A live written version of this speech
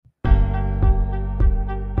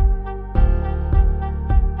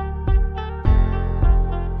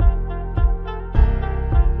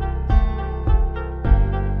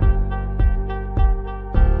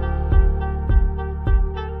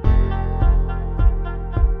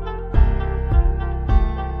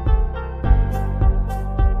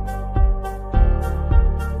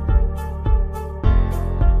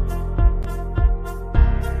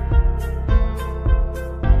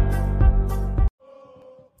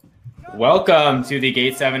Welcome to the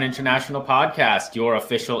Gate 7 International Podcast, your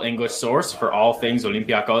official English source for all things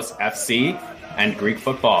Olympiacos FC and Greek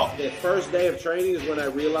football. The first day of training is when I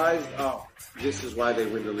realized, this is why they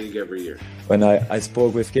win the league every year. When I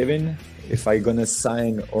spoke with Kevin, if I'm going to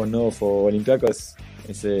sign or no for Olympiacos,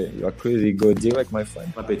 he said, you are crazy, go direct, my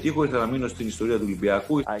friend. Να πετύχω ήρθα να μείνω στην ιστορία του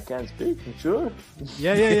Ολυμπιακού. I can't speak, sure.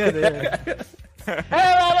 Yeah.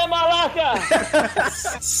 Έλα μαλάκα!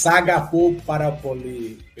 Σαγαπώ πάρα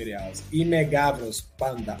πολύ, Πειραιάς. Είμαι Γάβρος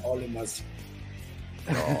πάντα, όλοι μαζί.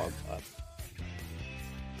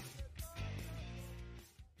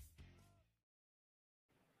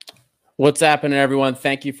 What's happening, everyone?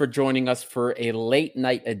 Thank you for joining us for a late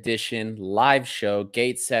night edition live show,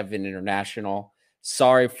 Gate 7 International.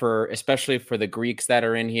 Sorry especially for the Greeks that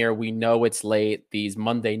are in here. We know it's late. These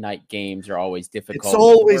Monday night games are always difficult. It's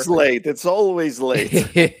always late. It's always late.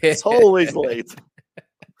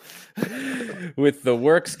 With the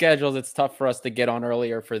work schedules, it's tough for us to get on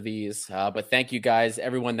earlier for these. But thank you guys,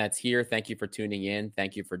 everyone that's here. Thank you for tuning in.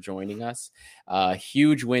 Thank you for joining us.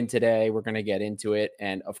 Huge win today. We're going to get into it.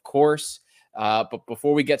 And of course, but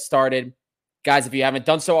before we get started, guys, if you haven't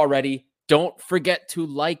done so already, don't forget to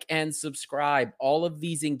like and subscribe. All of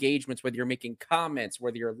these engagements, whether you're making comments,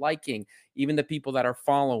 whether you're liking, even the people that are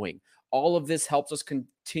following, all of this helps us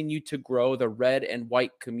continue to grow the red and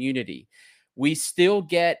white community. We still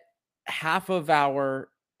get half of our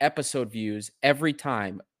episode views every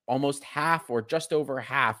time. Almost half or just over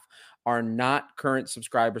half are not current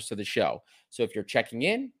subscribers to the show. So if you're checking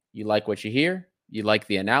in, you like what you hear, you like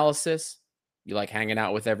the analysis, you like hanging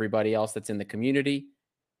out with everybody else that's in the community,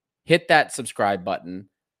 hit that subscribe button,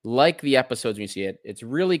 like the episodes when you see it. It's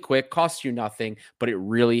really quick, costs you nothing, but it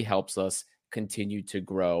really helps us continue to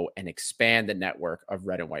grow and expand the network of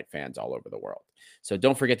red and white fans all over the world. So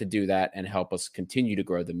don't forget to do that and help us continue to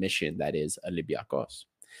grow the mission that is Olympiacos.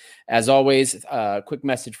 As always, a quick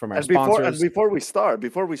message from our sponsors. Before we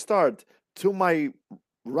start, to my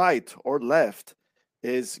right or left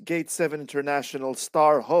is Gate 7 International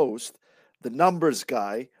star host, the numbers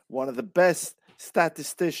guy, one of the best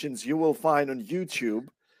statisticians you will find on YouTube,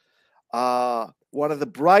 one of the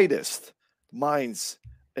brightest minds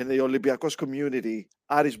in the Olympiacos community,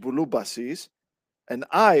 Aris Bouloubasis, and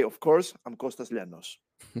I, of course, I'm Kostas Lianos.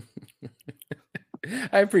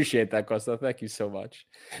 I appreciate that, Costa. Thank you so much.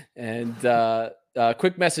 And a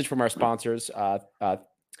quick message from our sponsors.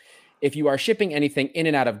 If you are shipping anything in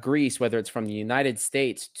and out of Greece, whether it's from the United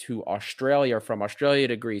States to Australia or from Australia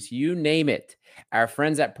to Greece, you name it, our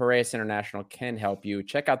friends at Piraeus International can help you.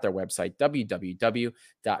 Check out their website,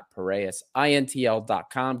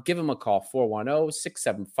 www.piraeusintl.com. Give them a call,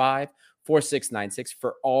 410-675-4696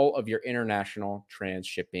 for all of your international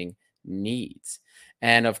transshipping needs.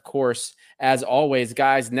 And of course, as always,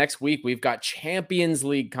 guys, next week we've got Champions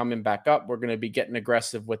League coming back up. We're going to be getting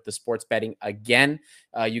aggressive with the sports betting again.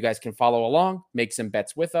 You guys can follow along, make some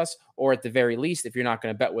bets with us, or at the very least, if you're not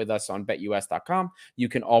going to bet with us on betus.com, you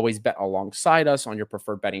can always bet alongside us on your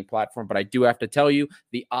preferred betting platform. But I do have to tell you,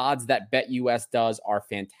 the odds that BetUS does are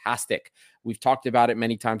fantastic. We've talked about it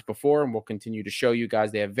many times before, and we'll continue to show you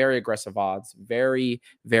guys. They have very aggressive odds, very,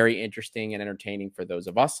 very interesting and entertaining for those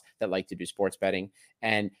of us that like to do sports betting.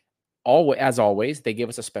 And as always, they give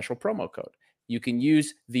us a special promo code. You can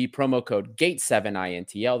use the promo code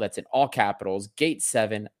GATE7INTL. That's in all capitals,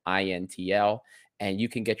 GATE7INTL. And you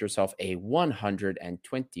can get yourself a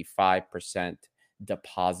 125%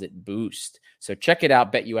 deposit boost. So check it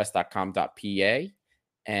out, betus.com.pa,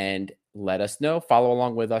 and let us know. Follow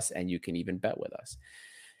along with us, and you can even bet with us.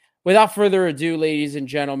 Without further ado, ladies and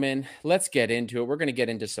gentlemen, let's get into it. We're going to get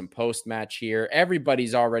into some post-match here.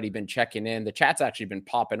 Everybody's already been checking in. The chat's actually been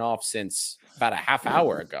popping off since about a half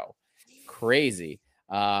hour ago. Crazy.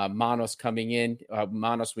 Manos coming in.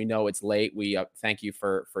 Manos, we know it's late. We thank you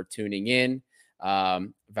for tuning in.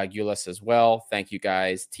 Vagulas as well. Thank you,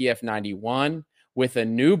 guys. TF91 with a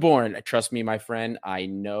newborn. Trust me, my friend, I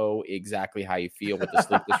know exactly how you feel with the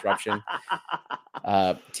sleep disruption.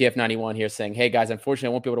 TF91 here saying, hey guys, unfortunately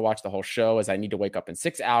I won't be able to watch the whole show as I need to wake up in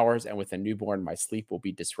 6 hours, and with a newborn my sleep will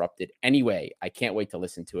be disrupted anyway. I can't wait to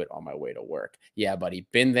listen to it on my way to work. Yeah, buddy,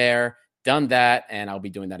 been there, done that, and I'll be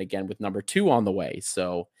doing that again with number 2 on the way.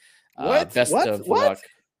 So best of luck.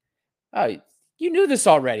 You knew this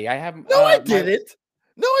already. I haven't. No, I didn't.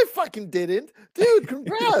 No, I fucking didn't. Dude,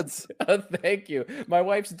 congrats. Thank you. My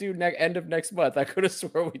wife's due end of next month. I could have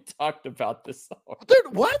swore we talked about this.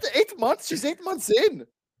 Dude, what? 8 months? She's 8 months in.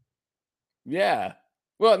 Yeah.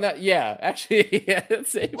 Well, yeah. Actually, yeah,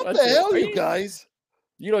 it's 8 what months the hell, in. you guys?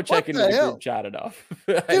 You don't check into the group chat enough.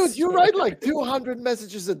 Dude, you write like 200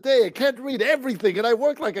 messages a day. I can't read everything, and I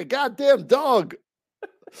work like a goddamn dog.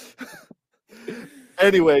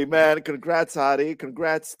 Anyway, man, congrats, Adi.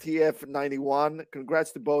 Congrats, TF91.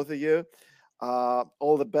 Congrats to both of you.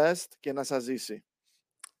 All the best. Και να σας ζήσει.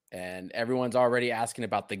 And everyone's already asking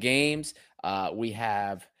about the games. We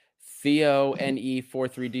have Theo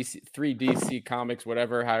NE43DC 3DC Comics,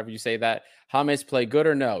 whatever, however you say that. James play good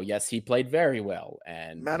or no? Yes, he played very well.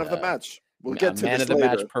 And Man of the match. We'll get to man this of the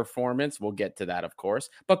later. match performance. We'll get to that, of course.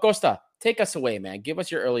 But Costa, take us away, man. Give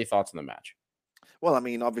us your early thoughts on the match. Well, I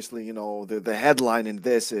mean, obviously, you know, the headline in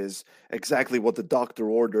this is exactly what the doctor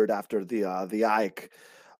ordered after the Ike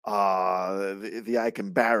the Ike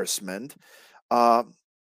embarrassment.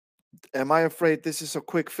 Am I afraid this is a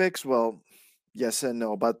quick fix? Well, yes and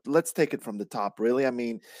no, but let's take it from the top, really. I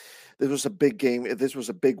mean, this was a big game. This was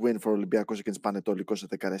a big win for Olympiacos against Panetolikos at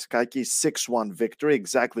the Karaiskaki. 6-1 victory,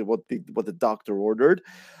 exactly what the doctor ordered.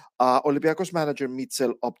 Olympiacos manager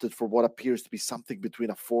Mitchell opted for what appears to be something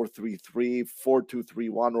between a 4-3-3,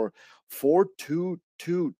 4-2-3-1, or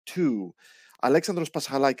 4-2-2-2. Alexandros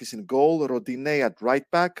Paschalakis in goal, Rodinei at right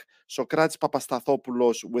back, Sokratis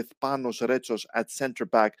Papastathopoulos with Panos Retsos at center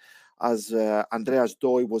back, as Andreas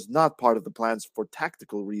Doi was not part of the plans for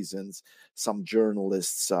tactical reasons, some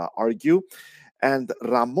journalists argue. And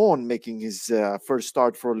Ramon, making his first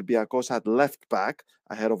start for Olympiacos, at left back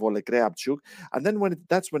ahead of Oleg Reabchuk. And then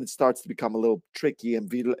that's when it starts to become a little tricky.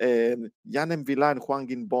 And Jan Vila and Juan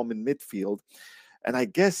Ginbom in midfield. And I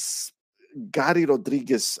guess Gary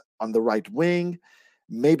Rodriguez on the right wing,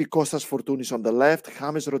 maybe Kostas Fortounis on the left,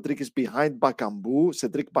 James Rodriguez behind Bakambu,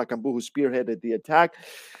 Cedric Bakambu, who spearheaded the attack.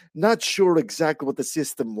 Not sure exactly what the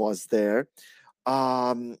system was there.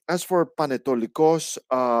 As for Panetolikos,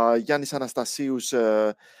 Yannis Anastasiou's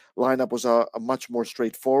lineup was a much more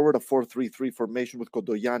straightforward, a 4-3-3 formation with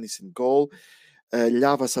Kodoyanis in goal.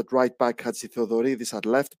 Lavas at right back, Hadzi Theodoridis at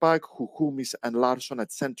left back, Hukumis and Larsson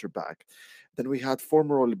at center back. Then we had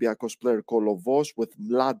former Olympiacos player Kolovos with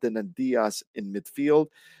Mladen and Diaz in midfield.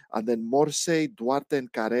 And then Morse, Duarte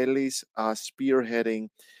and Karelis spearheading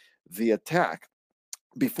the attack.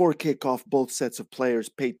 Before kickoff, both sets of players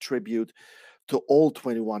paid tribute to all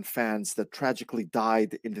 21 fans that tragically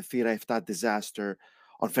died in the Thira Eftat disaster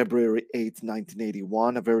on February 8,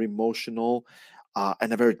 1981. A very emotional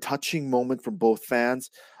and a very touching moment from both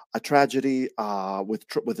fans. A tragedy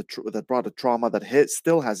that brought a trauma that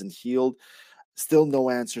still hasn't healed. Still no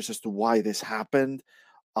answers as to why this happened.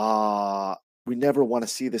 We never want to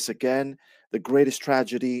see this again. The greatest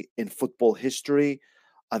tragedy in football history.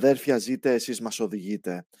 Αδέρφια ζείτε, εσείς μας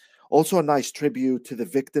οδηγείτε. Also a nice tribute to the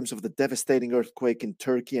victims of the devastating earthquake in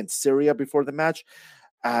Turkey and Syria before the match,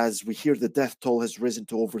 as we hear the death toll has risen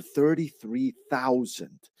to over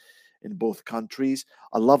 33,000 in both countries.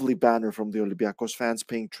 A lovely banner from the Olympiacos fans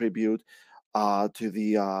paying tribute to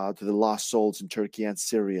the lost souls in Turkey and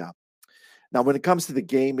Syria. Now, when it comes to the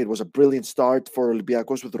game, it was a brilliant start for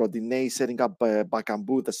Olympiacos with Rodinei setting up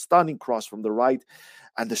Bakambu with a stunning cross from the right,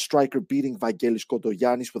 and the striker beating Vangelis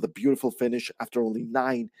Kodoyanis with a beautiful finish after only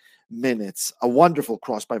 9 minutes. A wonderful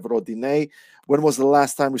cross by Rodinei. When was the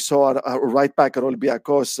last time we saw a right back at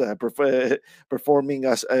Olympiacos performing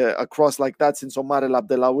a cross like that since Omar El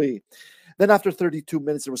Abdelawi? Then after 32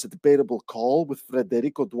 minutes, there was a debatable call with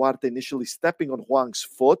Federico Duarte initially stepping on Huang's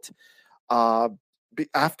foot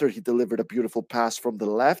after he delivered a beautiful pass from the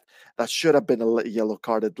left. That should have been a yellow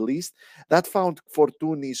card at least. That found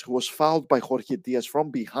Fortounis, who was fouled by Jorge Diaz from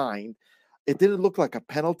behind. It didn't look like a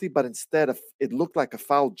penalty, but instead it looked like a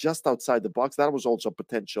foul just outside the box. That was also a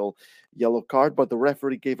potential yellow card, but the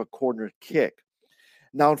referee gave a corner kick.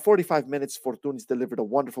 Now, in 45 minutes, Fortounis delivered a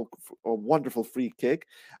wonderful free kick,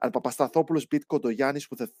 and Papastathopoulos beat Kodoyanis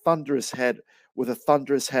with a thunderous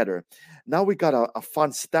header. Now we got a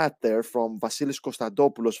fun stat there from Vasilis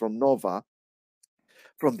Kostadopoulos from Nova.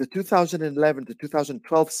 From the 2011 to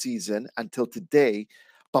 2012 season until today,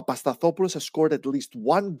 Papastathopoulos has scored at least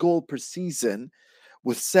 1 goal per season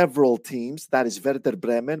with several teams. That is Werder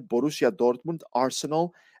Bremen, Borussia Dortmund,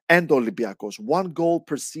 Arsenal, and Olympiacos. 1 goal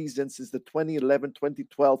per season since the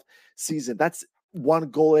 2011-2012 season. That's 1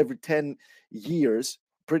 goal every 10 years.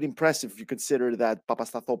 Pretty impressive if you consider that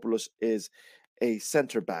Papastathopoulos is a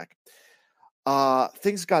center back.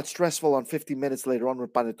 Things got stressful on 50 minutes later on when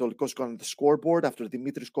Panetolikos got on the scoreboard after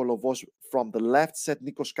Dimitris Kolovos from the left set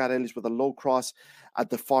Nikos Karelis with a low cross at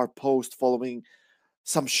the far post following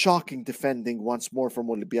some shocking defending once more from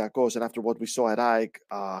Olympiacos. And after what we saw at Ike,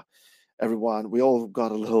 we all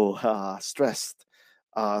got a little stressed,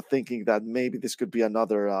 thinking that maybe this could be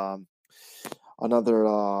another another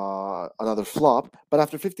flop. But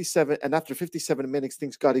after 57 minutes,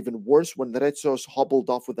 things got even worse when Retsos hobbled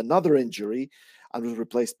off with another injury and was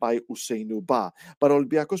replaced by Usainu Ba. But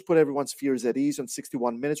Olympiacos put everyone's fears at ease on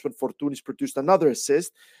 61 minutes when Fortounis produced another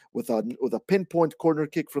assist with a pinpoint corner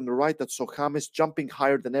kick from the right that saw James jumping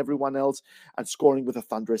higher than everyone else and scoring with a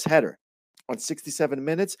thunderous header. On 67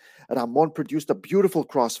 minutes, Ramon produced a beautiful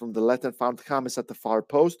cross from the left and found James at the far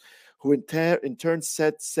post, who in turn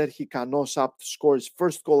set Sergi Canos up to score his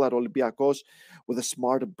first goal at Olympiacos with a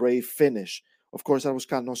smart, brave finish. Of course, that was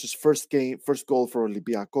Canos' first goal for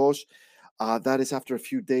Olympiacos. That is after a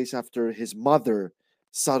few days after his mother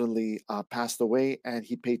suddenly passed away, and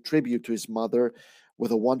he paid tribute to his mother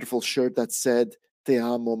with a wonderful shirt that said, "Te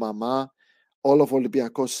amo, mama." All of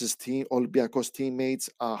Olympiacos teammates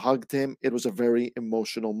hugged him. It was a very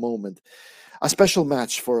emotional moment. A special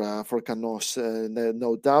match for Canos,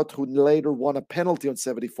 no doubt, who later won a penalty on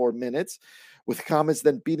 74 minutes, with James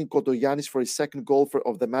then beating Kotoyannis for his second goal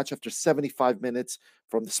of the match after 75 minutes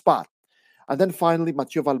from the spot. And then finally,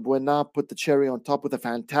 Mathieu Valbuena put the cherry on top with a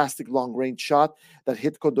fantastic long-range shot that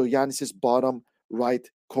hit Kotoyannis' bottom right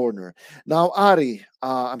corner. Now, Ari,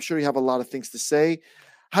 I'm sure you have a lot of things to say.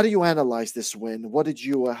 How do you analyze this win? How did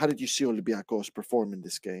you see Olympiacos perform in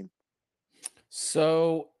this game?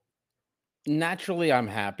 So naturally, I'm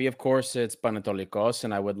happy. Of course, it's Panetolikos,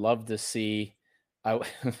 and I would love to see. Not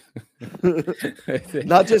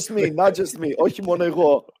just me. Όχι μόνο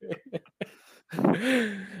εγώ.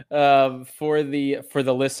 For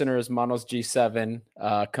the listeners, Manos G7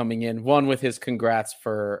 coming in, one with his congrats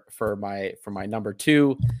for my number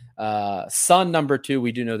two, son number two.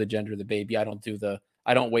 We do know the gender of the baby.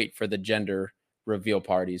 I don't wait for the gender reveal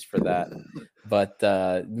parties for that. But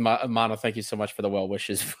Mano, thank you so much for the well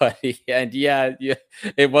wishes, buddy. And yeah,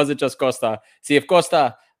 it wasn't just Costa. See, if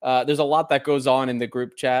Costa, there's a lot that goes on in the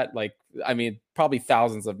group chat. Like, I mean, probably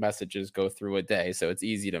thousands of messages go through a day, so it's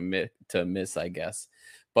easy to miss, I guess.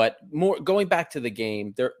 But more going back to the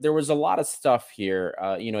game, there was a lot of stuff here.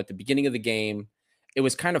 At the beginning of the game, it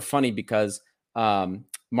was kind of funny because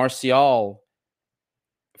Martial,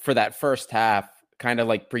 for that first half, kind of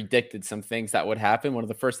like predicted some things that would happen. One of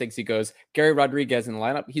the first things he goes, Gary Rodriguez in the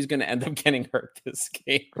lineup, he's going to end up getting hurt this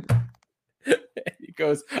game. He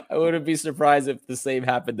goes, I wouldn't be surprised if the same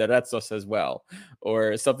happened to Retsos as well,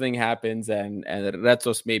 or something happens and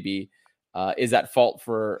Retsos maybe is at fault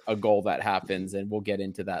for a goal that happens, and we'll get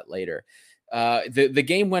into that later. The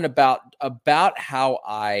game went about how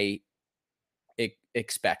I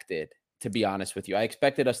expected, to be honest with you. I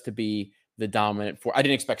expected us to be the dominant force. I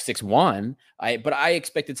didn't expect 6-1, but I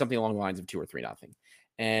expected something along the lines of 2 or 3-0.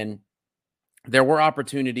 And there were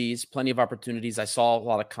opportunities, plenty of opportunities. I saw a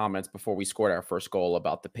lot of comments before we scored our first goal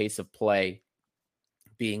about the pace of play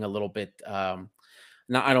being a little bit, I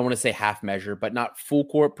don't want to say half measure, but not full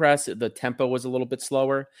court press. The tempo was a little bit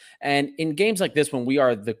slower. And in games like this, when we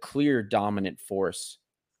are the clear dominant force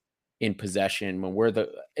in possession,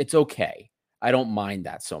 it's okay. I don't mind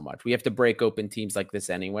that so much. We have to break open teams like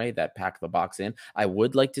this anyway that pack the box in. I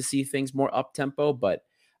would like to see things more up tempo, but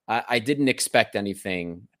I didn't expect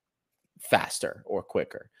anything faster or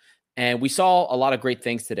quicker. And we saw a lot of great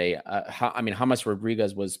things today. James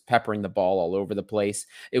Rodriguez was peppering the ball all over the place.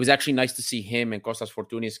 It was actually nice to see him and Kostas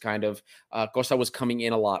Fortounis Costa was coming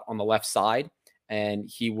in a lot on the left side, and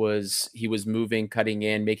he was moving, cutting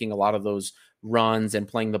in, making a lot of those runs and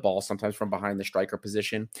playing the ball sometimes from behind the striker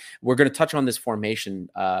position. We're going to touch on this formation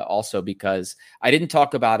also, because I didn't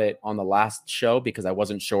talk about it on the last show because I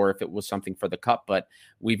wasn't sure if it was something for the cup, but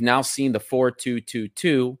we've now seen the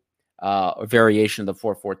 4-2-2-2, a variation of the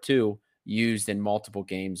 4-4-2 used in multiple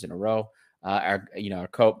games in a row. Our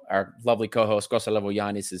lovely co-host Kosta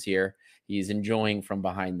Levoyanis is here. He's enjoying from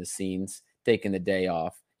behind the scenes, taking the day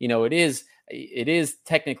off. It is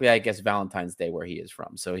technically, I guess, Valentine's Day where he is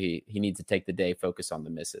from. So he needs to take the day, focus on the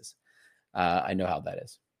misses. I know how that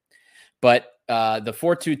is. But the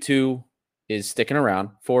 4-2-2 is sticking around.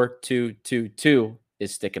 4-2-2-2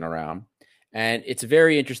 is sticking around. And it's a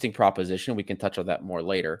very interesting proposition. We can touch on that more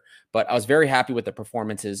later. But I was very happy with the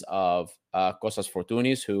performances of Kostas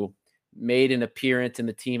Fortounis, who made an appearance in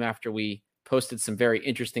the team after we posted some very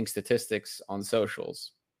interesting statistics on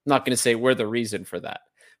socials. I'm not going to say we're the reason for that,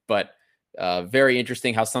 but very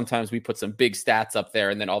interesting how sometimes we put some big stats up there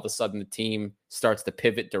and then all of a sudden the team starts to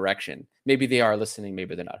pivot direction. Maybe they are listening,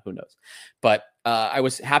 maybe they're not, who knows. But I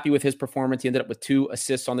was happy with his performance. He ended up with 2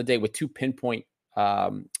 assists on the day with 2 pinpoint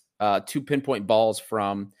balls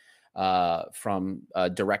from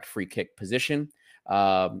direct free kick position.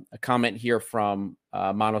 A comment here from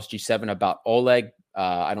Manos G7 about Oleg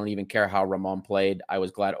I don't even care how Ramon played. I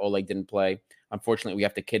was glad Oleg didn't play. Unfortunately, we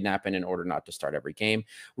have to kidnap him in order not to start every game.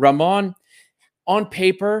 Ramon, on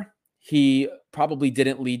paper, he probably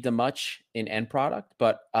didn't lead to much in end product,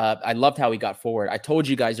 but I loved how he got forward. I told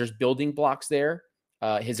you guys there's building blocks there.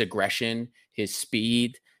 His aggression, his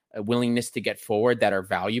speed, willingness to get forward that are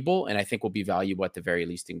valuable, and I think will be valuable at the very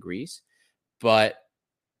least in Greece. But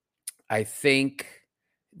I think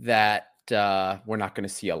that we're not going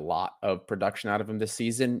to see a lot of production out of him this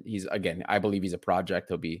season. I believe he's a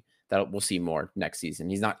project. We'll see more next season.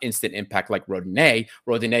 He's not instant impact like Rodinei,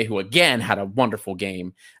 who again had a wonderful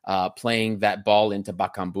game, playing that ball into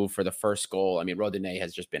Bakambu for the first goal. I mean, Rodinei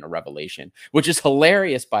has just been a revelation, which is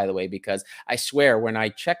hilarious, by the way, because I swear when I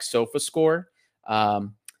check SofaScore,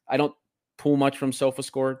 I don't pull much from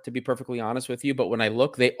SofaScore, to be perfectly honest with you, but when I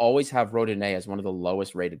look, they always have Rodinei as one of the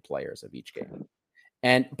lowest rated players of each game.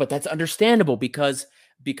 But that's understandable because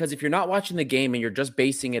if you're not watching the game and you're just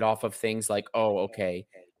basing it off of things like, oh, okay,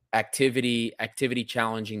 activity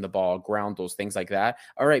challenging the ball, ground those things like that.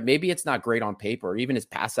 All right, maybe it's not great on paper, or even his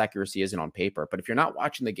pass accuracy isn't on paper. But if you're not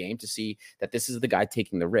watching the game to see that this is the guy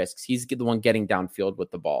taking the risks, he's the one getting downfield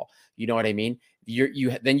with the ball. You know what I mean? You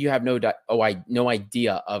have no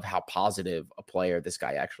idea of how positive a player this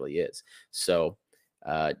guy actually is. So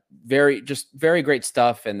very great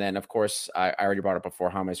stuff. And then of course I already brought up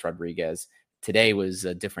before, James Rodriguez. Today was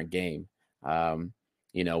a different game.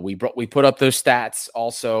 We put up those stats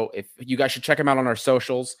also. If you guys should check them out on our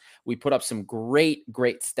socials, we put up some great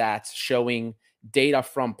stats showing data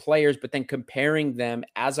from players, but then comparing them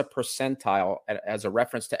as a percentile, as a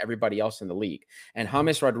reference to everybody else in the league. And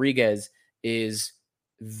James Rodriguez is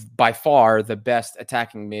by far the best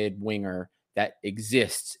attacking mid winger that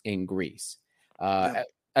exists in Greece.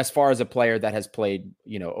 As far as a player that has played,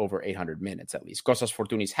 over 800 minutes at least. Kostas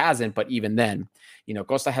Fortounis hasn't, but even then,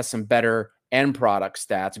 Costa has some better end product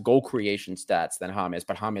stats, goal creation stats than James,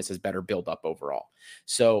 but James has better build up overall.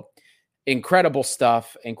 So incredible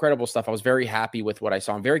stuff. I was very happy with what I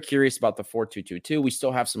saw. I'm very curious about the 4-2-2-2. We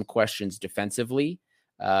still have some questions defensively,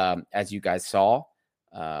 as you guys saw.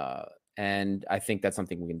 And I think that's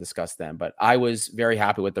something we can discuss then. But I was very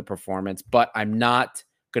happy with the performance, but I'm not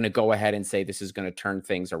going to go ahead and say this is going to turn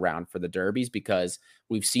things around for the derbies, because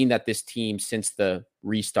we've seen that this team since the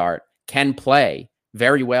restart can play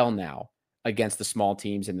very well now against the small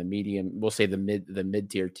teams and the medium, we'll say the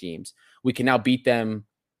mid-tier teams. We can now beat them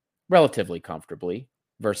relatively comfortably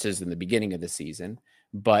versus in the beginning of the season.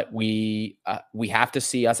 But we have to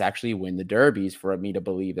see us actually win the derbies for me to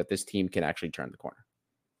believe that this team can actually turn the corner.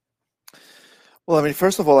 Well, I mean,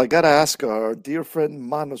 first of all, I got to ask our dear friend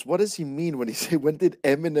Manos, what does he mean when he say, when did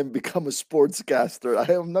Eminem become a sportscaster?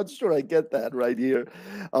 I am not sure I get that right here.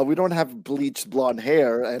 We don't have bleached blonde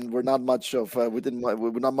hair, and we're not much of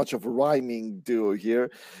we're not much of a rhyming duo here.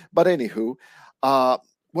 But anywho,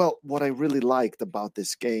 well, what I really liked about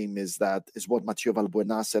this game is what Mathieu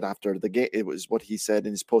Valbuena said after the game. It was what he said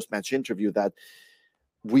in his post-match interview, that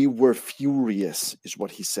we were furious, is what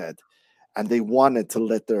he said. And they wanted to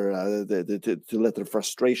let their let their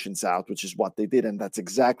frustrations out, which is what they did, and that's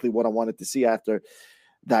exactly what I wanted to see after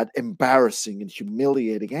that embarrassing and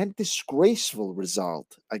humiliating and disgraceful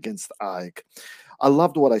result against AEK. I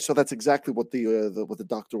loved what I saw. That's exactly what the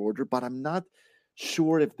doctor ordered, but I'm not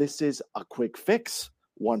sure if this is a quick fix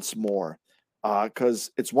once more, because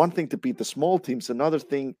it's one thing to beat the small teams, another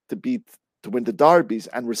thing to win the derbies,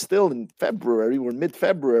 and we're still in February, we're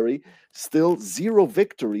mid-February, still 0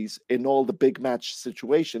 victories in all the big match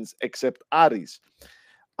situations except Aris.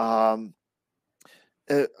 I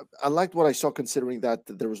liked what I saw, considering that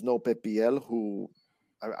there was no Pepiel, who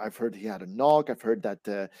I've heard he had a knock. I've heard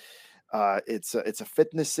that it's a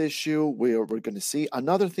fitness issue. We're going to see.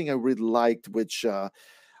 Another thing I really liked, which I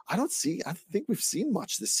think we've seen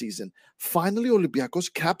much this season. Finally,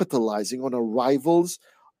 Olympiacos capitalizing on a rival's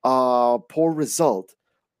poor result.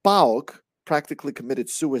 PAOK practically committed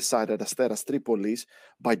suicide at Asteras Tripolis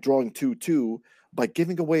by drawing 2-2, by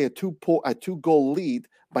giving away a two-goal lead,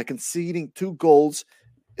 by conceding 2 goals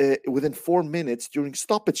within 4 minutes during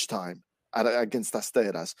stoppage time against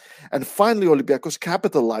Asteras. And finally, Olympiacos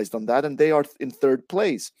capitalized on that, and they are in 3rd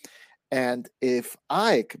place. And if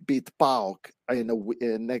AEK beat PAOK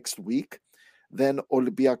in next week, then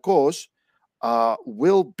Olympiacos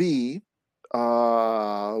will be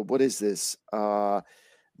what is this?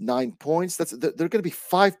 9 points. They're going to be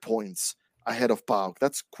 5 points ahead of PAOK.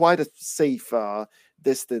 That's quite a safe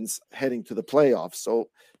distance heading to the playoffs. So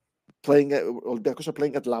Olympiacos are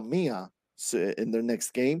playing at Lamia in their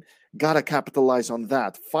next game. Gotta capitalize on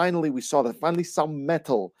that. Finally, we saw that. Finally, some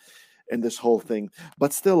metal in this whole thing.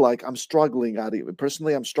 But still, I'm struggling, Adi.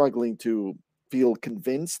 Personally, I'm struggling to feel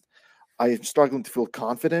convinced. I am struggling to feel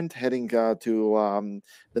confident heading to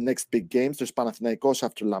the next big games. There's Panetolikos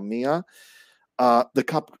after Lamia. The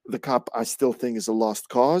cup, I still think is a lost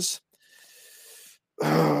cause.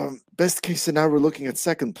 Best case scenario, we're looking at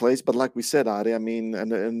second place, but like we said, Ari, I mean,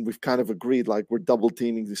 and we've kind of agreed, like we're double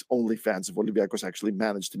teaming these OnlyFans if Olympiacos actually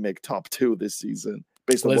managed to make top 2 this season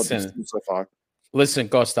based on what we've seen so far. Listen,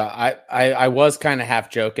 Costa, I was kind of half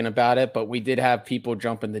joking about it, but we did have people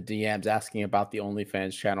jump in the DMs asking about the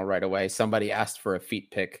OnlyFans channel right away. Somebody asked for a feet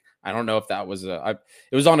pic. I don't know if that was it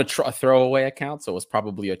was on a throwaway account, so it was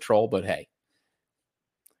probably a troll. But hey,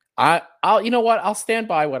 I'll you know what? I'll stand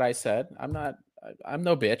by what I said. I'm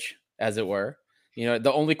no bitch, as it were. You know,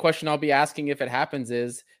 the only question I'll be asking if it happens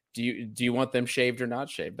is, do you want them shaved or not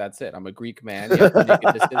shaved? That's it. I'm a Greek man. You have to make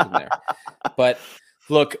a decision there. But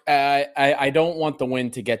look, I don't want the win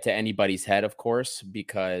to get to anybody's head, of course,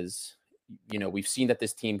 because, you know, we've seen that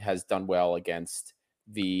this team has done well against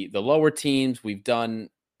the lower teams. We've done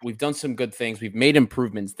some good things. We've made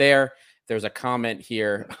improvements there. There's a comment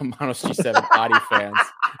here. Manos G7 Adi fans.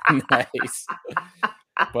 Nice.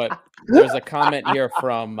 But there's a comment here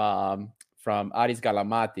from Aris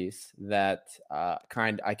Galamatis that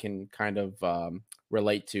I can kind of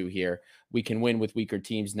relate to here. We can win with weaker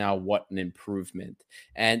teams now. What an improvement.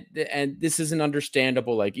 And this is an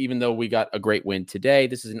understandable, like, even though we got a great win today,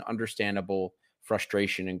 this is an understandable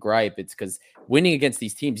frustration and gripe. It's because winning against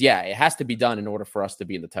these teams, yeah, it has to be done in order for us to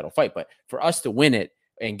be in the title fight. But for us to win it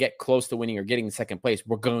and get close to winning or getting in second place,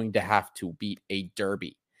 we're going to have to beat a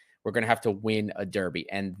derby. We're going to have to win a derby.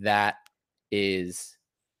 And that is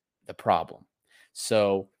the problem.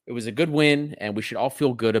 So it was a good win, and we should all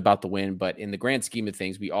feel good about the win. But in the grand scheme of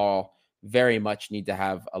things, we all very much need to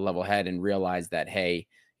have a level head and realize that, hey,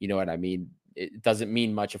 you know what I mean? It doesn't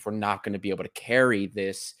mean much if we're not going to be able to carry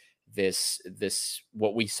this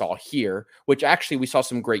what we saw here, which actually we saw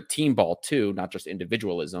some great team ball too, not just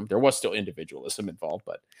individualism. There was still individualism involved,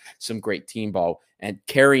 but some great team ball and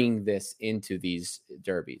carrying this into these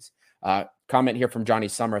derbies. Comment here from Johnny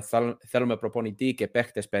Summer.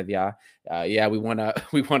 Yeah, we want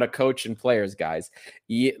to coach and players, guys.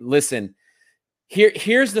 Yeah, listen,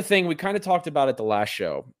 here's the thing. We kind of talked about it the last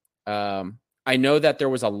show. I know that there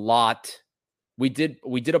was a lot. We did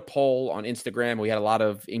a poll on Instagram. We had a lot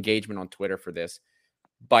of engagement on Twitter for this.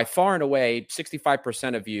 By far and away,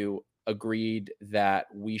 65% of you agreed that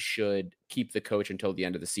we should keep the coach until the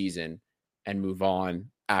end of the season and move on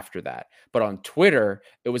after that. But on Twitter,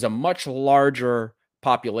 it was a much larger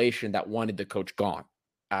population that wanted the coach gone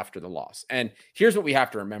after the loss. And here's what we have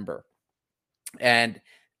to remember. And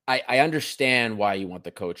I understand why you want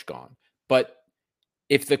the coach gone. But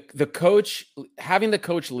if the coach, having the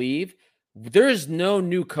coach leave, there is no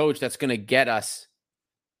new coach that's going to get us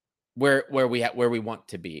where we want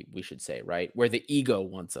to be, we should say, right? Where the ego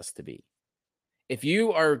wants us to be. If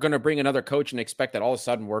you are going to bring another coach and expect that all of a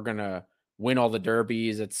sudden we're going to win all the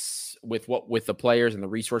derbies, it's with the players and the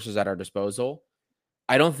resources at our disposal,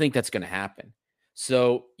 I don't think that's going to happen.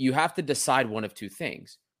 So you have to decide one of two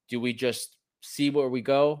things. Do we just see where we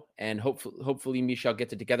go and hopefully Michel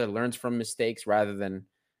gets it together, learns from mistakes rather than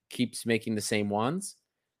keeps making the same ones,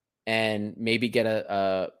 and maybe get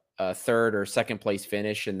a third or second place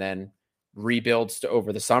finish and then rebuilds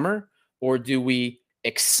over the summer? Or do we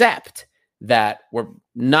accept that we're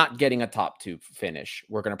not getting a top 2 finish?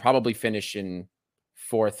 We're going to probably finish in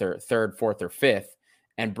fourth or fifth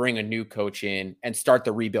and bring a new coach in and start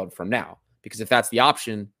the rebuild from now. Because if that's the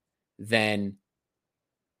option, then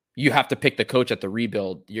you have to pick the coach at the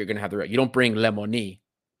rebuild. You're going to have you don't bring Lemoni,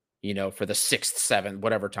 for the 6th, 7th,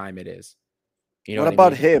 whatever time it is. You know what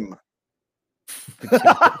about him?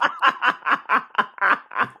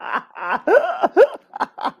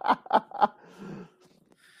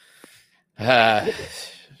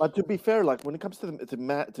 But to be fair, like when it comes to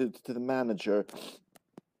the manager,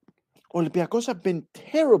 Olympiacos have been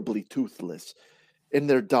terribly toothless in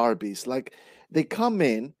their derbies. Like they come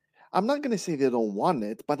in, I'm not going to say they don't want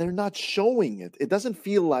it, but they're not showing it. It doesn't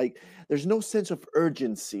feel like there's no sense of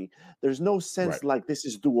urgency. There's no sense like this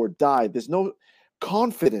is do or die. There's no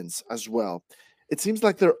confidence as well. It seems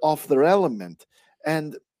like they're off their element.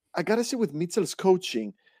 And I got to say with Mitchell's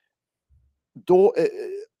coaching,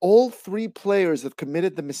 all 3 players that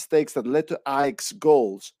committed the mistakes that led to Ajax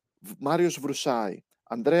goals, Marios Vrusai,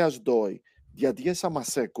 Andreas Doi, Diadier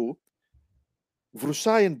Samasekou.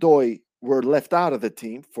 Vrusai and Doi were left out of the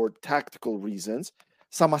team for tactical reasons.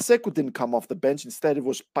 Samasekou didn't come off the bench. Instead, it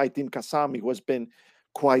was Paitim Kasami, who has been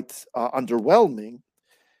quite underwhelming.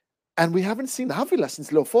 And we haven't seen Avila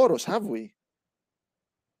since Leoforos, have we?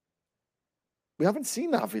 We haven't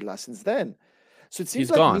seen Avila since then. So it seems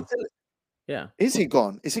he's gone. Yeah. Is he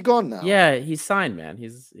gone? Is he gone now? Yeah, he's signed, man.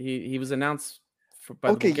 He was announced by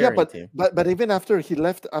the Okay, yeah, Bulgarian team. but even after he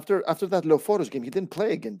left, after that Leoforos game, he didn't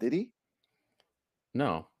play again, did he?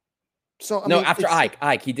 No. So I No, mean, after it's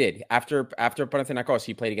Ike, he did. After Panetolikos,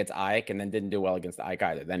 he played against Ike and then didn't do well against Ike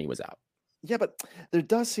either. Then he was out. yeah, but there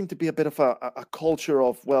does seem to be a bit of a culture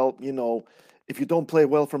of, well, if you don't play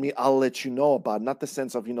well for me, I'll let you know about it. Not the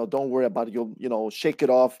sense of, don't worry about it. You'll shake it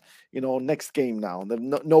off, next game now.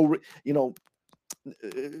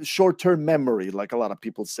 Short-term memory, like a lot of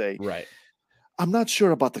people say. Right. I'm not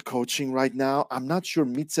sure about the coaching right now. I'm not sure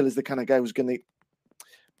Mitchell is the kind of guy who's going to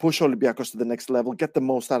push Olympiacos to the next level, get the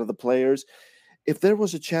most out of the players. If there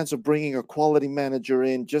was a chance of bringing a quality manager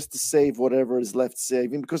in just to save whatever is left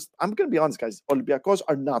saving, because I'm going to be honest, guys, Olympiacos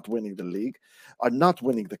are not winning the league, are not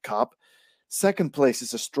winning the cup. Second place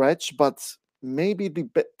is a stretch, but maybe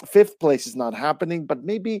fifth place is not happening, but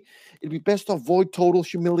maybe it'd be best to avoid total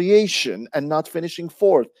humiliation and not finishing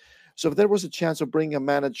fourth. So if there was a chance of bringing a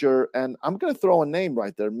manager, and I'm going to throw a name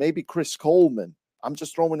right there, maybe Chris Coleman. I'm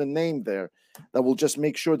just throwing a name there that will just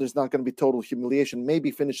make sure there's not going to be total humiliation.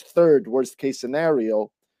 Maybe finish third, worst case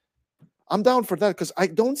scenario. I'm down for that because I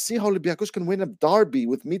don't see how Olympiacos can win a derby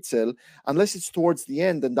with Mitchell unless it's towards the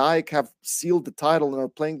end and AEK have sealed the title and are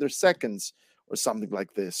playing their seconds or something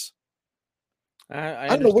like this. I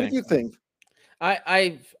don't know. What do you think?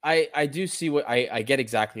 I do see what I get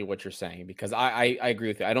exactly what you're saying because I agree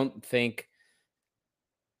with you. I don't think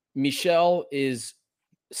Michel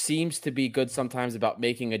seems to be good sometimes about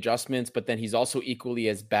making adjustments, but then he's also equally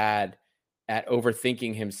as bad at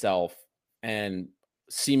overthinking himself and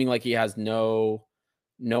seeming like he has no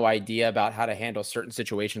idea about how to handle certain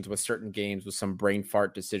situations with certain games with some brain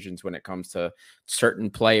fart decisions when it comes to certain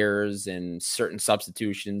players and certain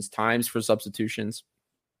substitutions, times for substitutions.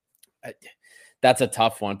 That's a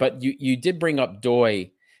tough one, but you did bring up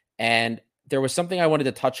Doi, and there was something I wanted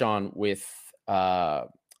to touch on with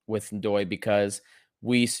Doi because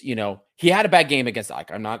he had a bad game against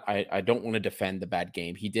Ike. I don't want to defend the bad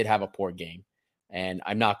game. He did have a poor game, and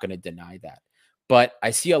I'm not going to deny that. But I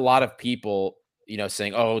see a lot of people,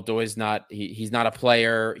 saying, "Oh, Doi's he's not a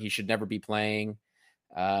player. He should never be playing.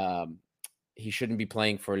 He shouldn't be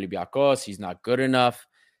playing for Olympiacos. He's not good enough."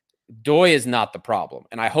 Doi is not the problem.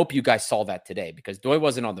 And I hope you guys saw that today because Doi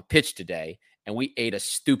wasn't on the pitch today and we ate a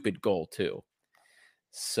stupid goal too.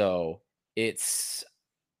 So it's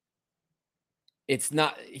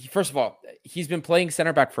not, first of all, he's been playing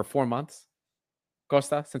center back for 4 months,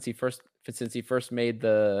 Costa, since he first made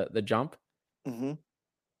the jump. Mm-hmm.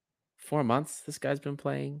 4 months, this guy's been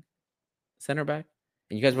playing center back.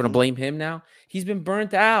 And you guys want to blame him now? He's been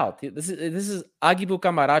burnt out. This is Agibu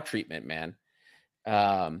Kamara treatment, man.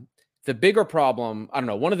 The bigger problem, I don't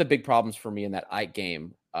know, one of the big problems for me in that Ike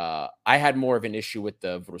game, I had more of an issue with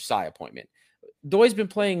the Vrusai appointment. Doi's been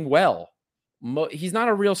playing well. He's not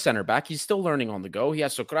a real center back. He's still learning on the go. He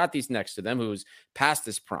has Socrates next to them, who's past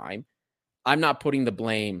his prime. I'm not putting the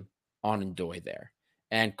blame on Doi there.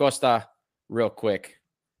 And Costa, real quick,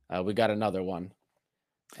 we got another one.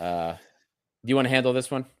 Do you want to handle this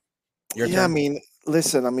one? Your turn?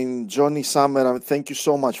 Listen, Johnny Summer, thank you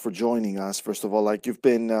so much for joining us. First of all, like you've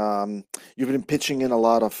been pitching in a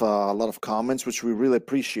lot of comments, which we really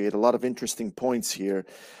appreciate. A lot of interesting points here.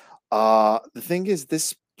 The thing is,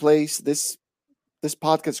 this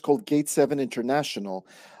podcast is called Gate 7 International.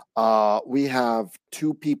 We have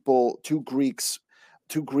two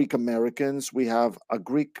Greek Americans. We have a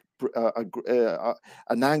Greek,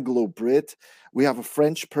 an Anglo-Brit. We have a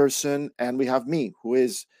French person, and we have me, who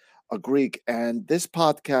is a Greek. And this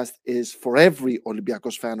podcast is for every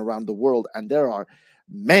Olympiacos fan around the world, and there are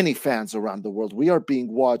many fans around the world. We are being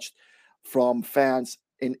watched from fans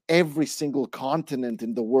in every single continent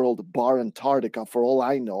in the world, bar Antarctica, for all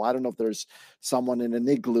I know. I don't know if there's someone in an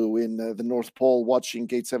igloo in the North Pole watching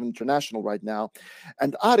Gate 7 International right now.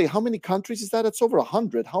 And Ari, how many countries is that? It's over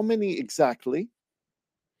 100. How many exactly?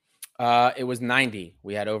 It was 90.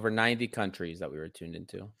 We had over 90 countries that we were tuned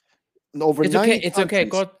into. Over it's 90 okay. It's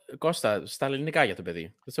countries. Okay. Costa,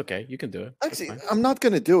 it's okay. You can do it. Actually, I'm not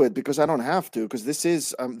going to do it because I don't have to, because this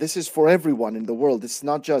is for everyone in the world. It's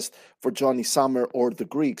not just for Johnny Summer or the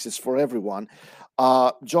Greeks. It's for everyone.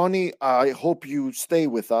 Johnny, I hope you stay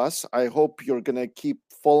with us. I hope you're going to keep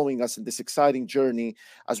following us in this exciting journey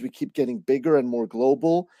as we keep getting bigger and more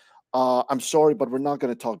global. I'm sorry, but we're not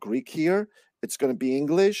going to talk Greek here. It's going to be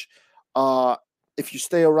English. If you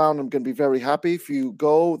stay around, I'm going to be very happy. If you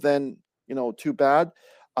go, then, too bad.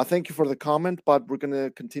 Thank you for the comment, but we're going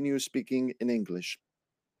to continue speaking in English.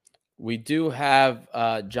 We do have,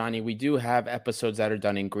 Johnny, we do have episodes that are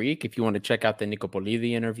done in Greek. If you want to check out the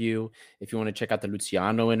Nicopolidi interview, if you want to check out the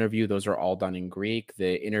Luciano interview, those are all done in Greek.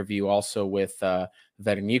 The interview also with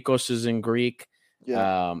Vernikos is in Greek.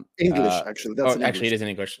 Yeah. English, actually. That's in actually, English. it is in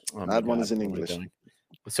English. Oh my That one God, is in what am I English. doing?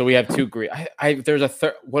 So we have two Greek. There's a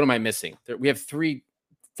third. What am I missing? We have three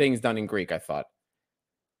things done in Greek, I thought.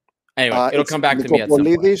 Anyway, it'll come back to me at some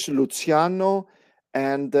point. Nicopolidis, Luciano,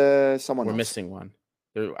 and someone We're else. missing one.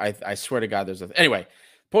 I swear to God, there's a. Anyway,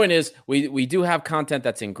 point is, we do have content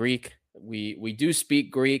that's in Greek. We do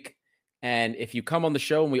speak Greek, and if you come on the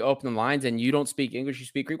show and we open the lines and you don't speak English, you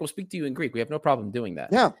speak Greek, we'll speak to you in Greek. We have no problem doing that.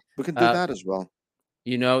 Yeah, we can do that as well.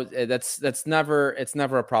 You know, it's never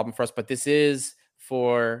a problem for us. But this is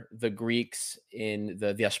for the Greeks in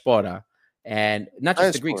the diaspora, and not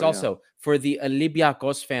just the Greeks, also for the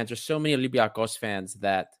Olympiacos fans. There's so many Olympiacos fans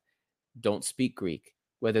that don't speak Greek,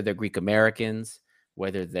 whether they're Greek Americans,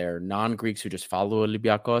 whether they're non-Greeks who just follow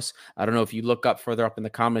Olympiacos. I don't know, if you look up further up in the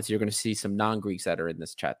comments, you're going to see some non-Greeks that are in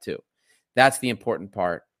this chat too. That's the important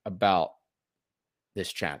part about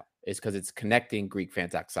this channel, is because it's connecting Greek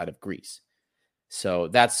fans outside of Greece. So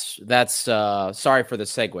that's sorry for the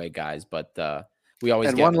segue, guys, but we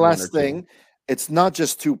always get one last thing. It's not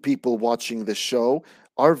just two people watching the show.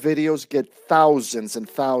 Our videos get thousands and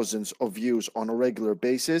thousands of views on a regular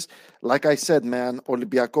basis. Like I said, man,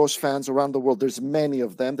 Olympiacos fans around the world, there's many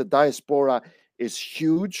of them. The diaspora is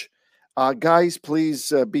huge. Guys,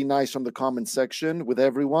 please be nice on the comment section with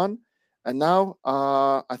everyone. And now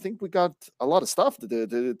I think we got a lot of stuff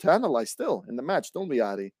to analyze still in the match, don't we,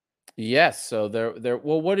 Ari? Yes. So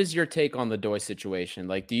well, what is your take on the Doi situation?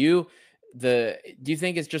 Like, do you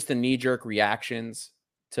think it's just the knee-jerk reactions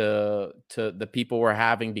to the people we're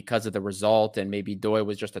having because of the result, and maybe Doi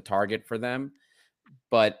was just a target for them?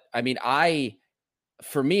 But I mean,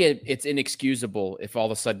 for me, it's inexcusable if all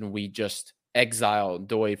of a sudden we just exile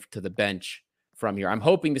Doi to the bench from here. I'm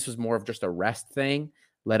hoping this was more of just a rest thing.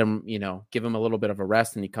 Let him, give him a little bit of a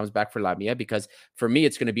rest and he comes back for Lamia, because for me,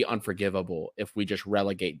 it's going to be unforgivable if we just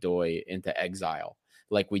relegate Doi into exile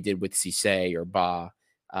like we did with Cisse or Ba,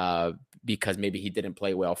 because maybe he didn't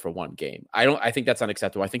play well for one game. I think that's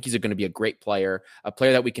unacceptable. I think he's going to be a great player, a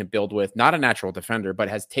player that we can build with, not a natural defender, but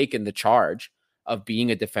has taken the charge of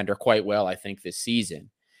being a defender quite well, I think, this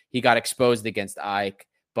season. He got exposed against Ike,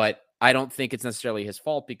 but I don't think it's necessarily his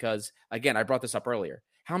fault because, again, I brought this up earlier.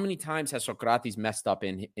 How many times has Socrates messed up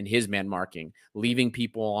in his man marking, leaving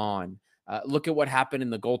people on? Look at what happened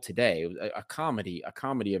in the goal today. A comedy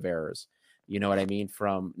of errors. You know what I mean?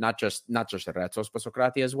 From not just Retsos, but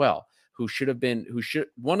Socrates as well,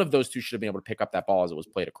 one of those two should have been able to pick up that ball as it was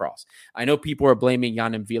played across. I know people are blaming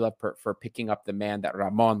Jan and Villa for picking up the man that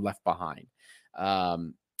Ramon left behind.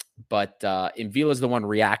 But Villa's the one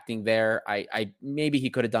reacting there. I maybe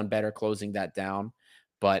he could have done better closing that down.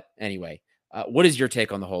 But anyway, what is your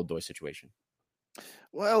take on the whole Doi situation?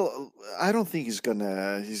 Well, I don't think he's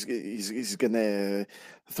gonna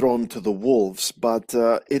throw him to the wolves, but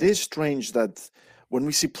it is strange that when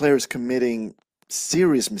we see players committing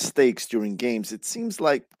serious mistakes during games, it seems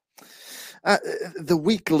like the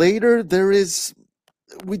week later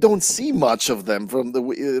we don't see much of them from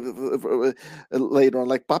the later on.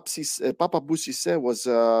 Like Papa Boussisset was,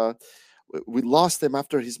 we lost him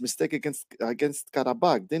after his mistake against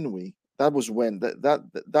Karabakh, didn't we? That was when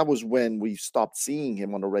that was when we stopped seeing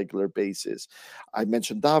him on a regular basis. I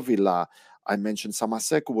mentioned Davila. I mentioned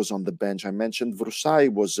Samaseku was on the bench. I mentioned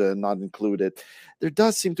Vrusai was not included. There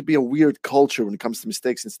does seem to be a weird culture when it comes to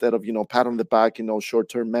mistakes. Instead of pat on the back,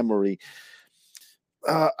 short-term memory.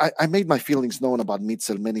 I made my feelings known about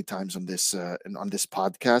Mitchell many times on this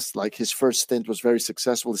podcast. Like, his first stint was very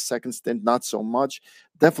successful. His second stint, not so much.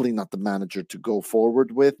 Definitely not the manager to go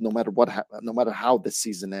forward with, no matter how the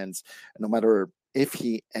season ends, and no matter if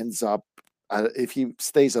he ends up, if he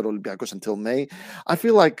stays at Olympiacos until May. I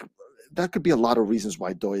feel like that could be a lot of reasons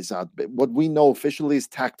why Doi is out. But what we know officially is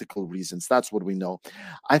tactical reasons. That's what we know.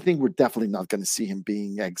 I think we're definitely not going to see him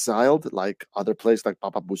being exiled like other players like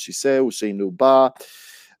Papa Boussisset, Hussein Uba,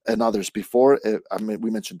 and others before.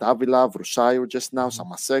 We mentioned Davila, Vrusai just now,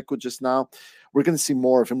 Samaseku just now. We're going to see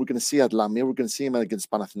more of him. We're going to see at Lamia. We're going to see him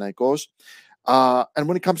against Panetolikos. And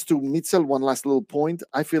when it comes to Mitchell, one last little point.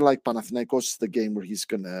 I feel like Panetolikos is the game where it's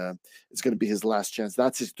going to be his last chance.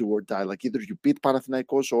 That's his do or die. Like, either you beat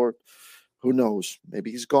Panetolikos or who knows?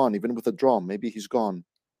 Maybe he's gone. Even with a draw, maybe he's gone.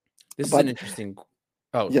 This is an interesting.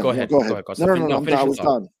 Oh, yeah, go ahead. Go ahead. No, I was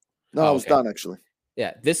done. No, I was done actually.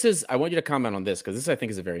 Yeah, I want you to comment on this because this, I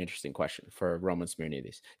think, is a very interesting question for Roman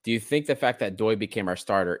Smirnidis. Do you think the fact that Doi became our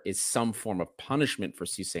starter is some form of punishment for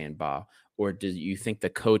Cisse and Ba, or do you think the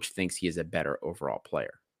coach thinks he is a better overall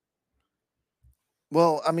player?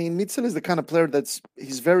 Well, I mean, Mitchell is the kind of player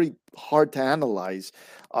he's very hard to analyze.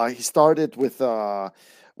 He started with a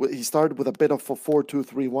bit of a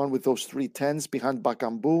 4-2-3-1 with those three tens behind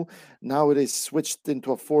Bakambu. Now it is switched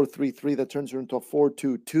into a 4-3-3 that turns into a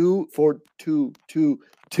 4-2-2,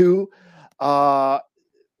 4-2-2-2.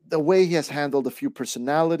 The way he has handled a few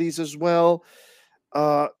personalities as well.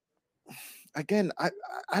 Again,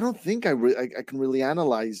 I don't think I can really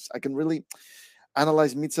analyze. I can really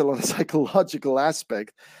analyze Mitchell on a psychological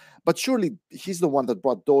aspect, but surely he's the one that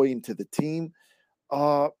brought Doi into the team.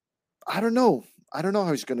 I don't know. I don't know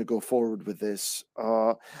how he's going to go forward with this.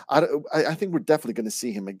 I think we're definitely going to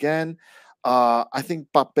see him again. I think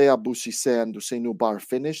Pape, Abou Cissé, and Ousseynou Ba are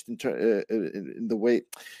finished in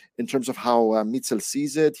terms of how Mitchell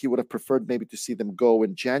sees it. He would have preferred maybe to see them go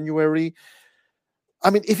in January. I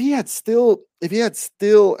mean, if he had still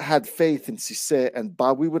had faith in Cissé and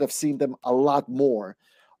Ba, we would have seen them a lot more.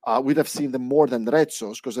 We'd have seen them more than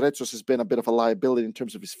Retsos, because Retsos has been a bit of a liability in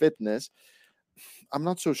terms of his fitness. I'm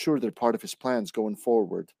not so sure they're part of his plans going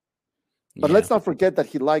forward. But let's not forget that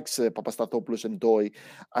he likes Papastatopoulos and Doi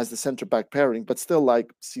as the center back pairing, but still,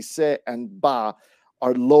 like, Cissé and Ba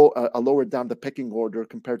are lower down the pecking order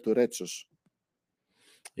compared to Retsos.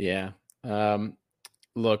 Yeah.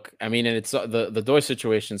 Look, I mean, and it's the Doi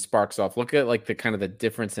situation sparks off. Look at like the kind of the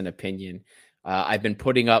difference in opinion. I've been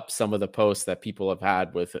putting up some of the posts that people have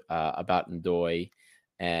had with about Ndoye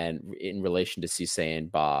and in relation to Cissé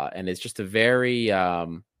and Ba, and it's just a very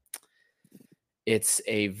it's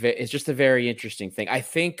just a very interesting thing, I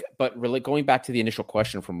think. But really, going back to the initial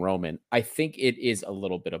question from Roman, I think it is a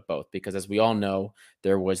little bit of both, because as we all know,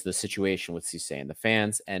 there was the situation with Cissé and the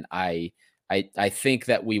fans, and I think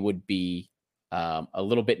that we would be a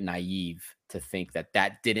little bit naive to think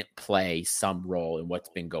that didn't play some role in what's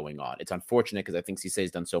been going on. It's unfortunate because I think Cissé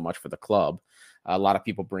has done so much for the club. A lot of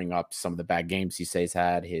people bring up some of the bad games Cissé's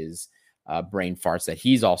had, his brain farts that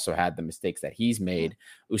he's also had, the mistakes that he's made.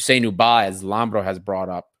 Ousseynou Ba, as Lambro has brought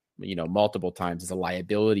up, multiple times, is a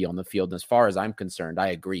liability on the field. And as far as I'm concerned, I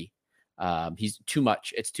agree. He's too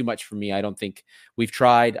much. It's too much for me. I don't think we've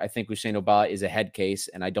tried. I think Ousseynou Ba is a head case,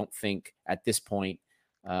 and I don't think at this point,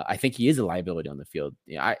 I think he is a liability on the field.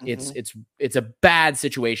 It's a bad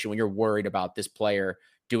situation when you're worried about this player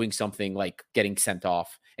doing something like getting sent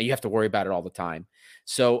off, and you have to worry about it all the time.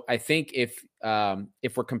 So I think if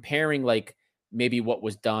we're comparing, like, maybe what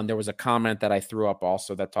was done, there was a comment that I threw up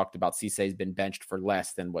also that talked about Cissé's been benched for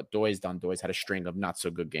less than what Doi's done. Doi's had a string of not so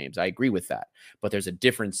good games. I agree with that, but there's a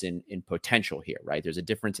difference in potential here, right? There's a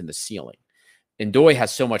difference in the ceiling. And Doi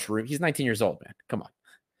has so much room. He's 19 years old, man. Come on.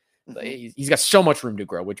 He's got so much room to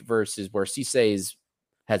grow, which versus where Cissé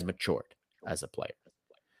has matured as a player,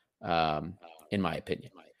 in my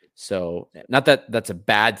opinion. So not that that's a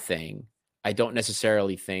bad thing. I don't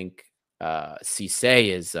necessarily think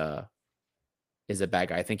Cissé is a bad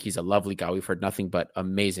guy. I think he's a lovely guy. We've heard nothing but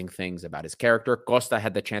amazing things about his character. Costa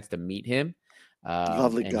had the chance to meet him.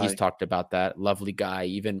 Lovely guy. He's talked about that. Lovely guy.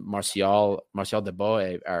 Even Martial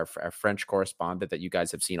Deboe, our French correspondent that you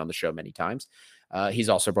guys have seen on the show many times, he's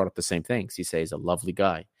also brought up the same thing. He says he's a lovely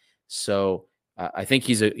guy. So I think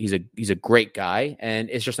he's a great guy, and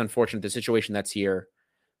it's just unfortunate the situation that's here.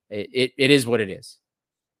 It is what it is,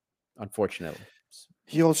 unfortunately.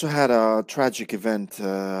 He also had a tragic event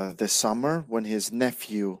this summer when his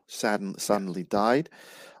nephew suddenly died.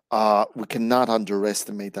 We cannot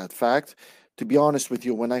underestimate that fact. To be honest with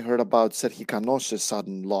you, when I heard about Sergi Canos'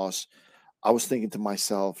 sudden loss, I was thinking to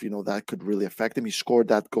myself, that could really affect him. He scored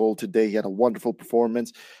that goal today. He had a wonderful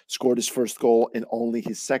performance, scored his first goal in only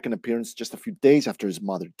his second appearance just a few days after his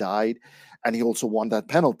mother died. And he also won that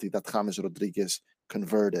penalty that James Rodriguez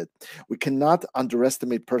converted. We cannot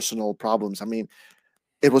underestimate personal problems. I mean,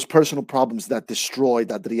 it was personal problems that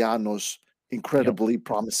destroyed Adriano's incredibly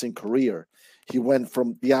promising career. He went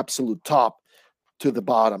from the absolute top to the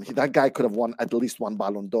bottom. That guy could have won at least one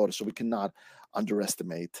Ballon d'Or, so we cannot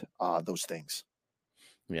underestimate those things.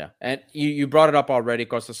 Yeah, and you brought it up already,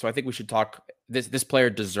 Costa, so I think we should talk. This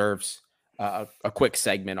player deserves a quick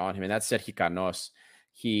segment on him, and that's Sergi Canos.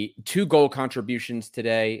 He 2 goal contributions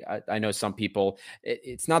today. I know some people,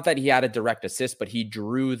 it's not that he had a direct assist, but he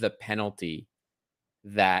drew the penalty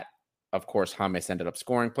that, of course, James ended up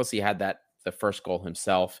scoring. Plus, he had the first goal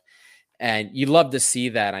himself. And you love to see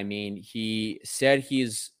that. I mean, he said he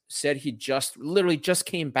just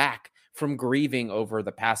came back from grieving over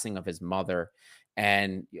the passing of his mother.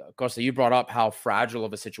 And Costa, you brought up how fragile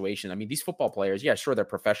of a situation. I mean, these football players, yeah, sure, they're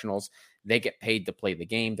professionals. They get paid to play the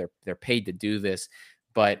game. They're paid to do this.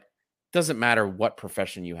 But it doesn't matter what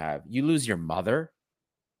profession you have. You lose your mother.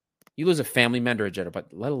 You lose a family member, but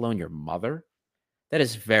let alone your mother. That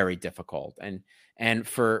is very difficult. And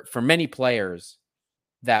for many players,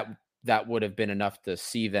 that would have been enough to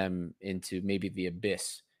see them into maybe the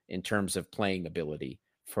abyss in terms of playing ability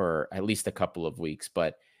for at least a couple of weeks.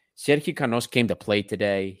 But Sergio Canos came to play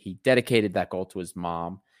today. He dedicated that goal to his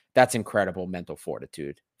mom. That's incredible mental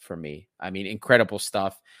fortitude for me. I mean, incredible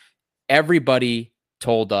stuff. Everybody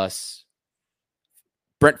told us,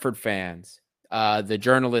 Brentford fans, the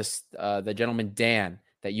journalist, the gentleman Dan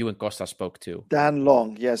that you and Costa spoke to. Dan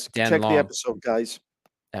Long, yes. Dan Check Long. the episode, guys.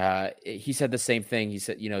 He said the same thing. He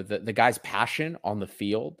said, the guy's passion on the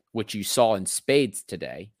field, which you saw in spades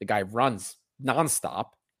today, the guy runs nonstop,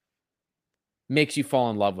 makes you fall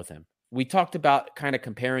in love with him. We talked about kind of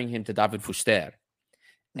comparing him to David Fuster.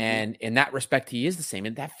 And in that respect, he is the same.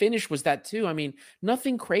 And that finish was that too. I mean,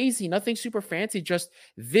 nothing crazy, nothing super fancy, just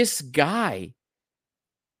this guy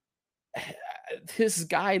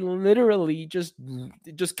literally just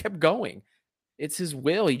kept going. It's his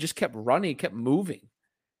will. He just kept running, kept moving.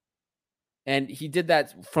 And he did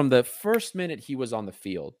that from the first minute he was on the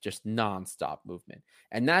field, just nonstop movement.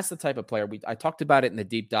 And that's the type of player I talked about it in the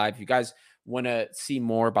deep dive. If you guys want to see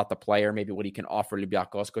more about the player, maybe what he can offer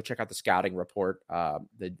Olympiacos, go check out the scouting report,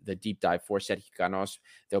 the deep dive for Sergio Canos.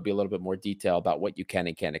 There'll be a little bit more detail about what you can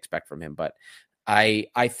and can't expect from him. But I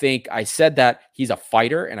think I said that he's a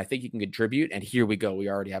fighter and I think he can contribute. And here we go. We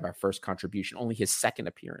already have our first contribution, only his second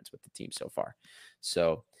appearance with the team so far.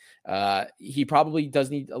 So he probably does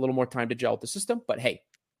need a little more time to gel with the system, but hey,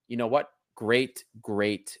 you know what? Great.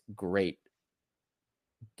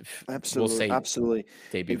 Absolutely.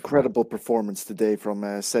 Debut. Incredible performance today from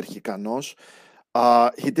Sergio Canos.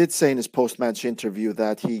 He did say in his post-match interview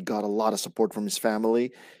that he got a lot of support from his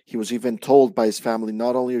family. He was even told by his family,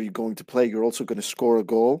 not only are you going to play, you're also going to score a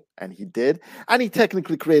goal. And he did. And he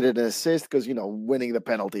technically created an assist because, winning the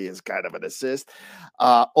penalty is kind of an assist.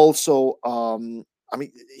 I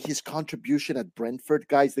mean, his contribution at Brentford,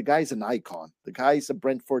 guys, the guy's an icon. The guy's a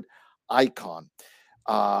Brentford icon.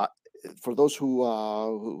 For those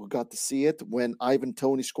who got to see it, when Ivan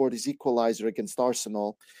Toney scored his equalizer against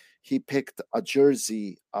Arsenal, he picked a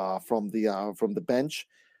jersey from the bench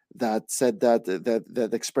that said that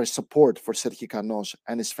expressed support for Sergio Canos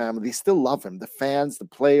and his family. They still love him. The fans, the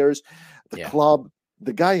players, the club.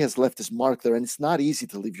 The guy has left his mark there, and it's not easy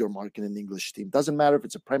to leave your mark in an English team. Doesn't matter if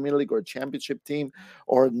it's a Premier League or a Championship team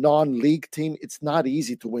or a non-league team. It's not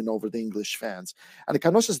easy to win over the English fans. And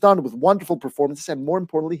Canos has done it with wonderful performances, and more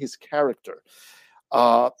importantly, his character.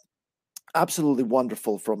 Absolutely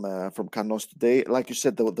wonderful from Canos today. Like you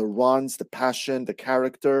said, the runs, the passion, the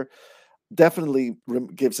character definitely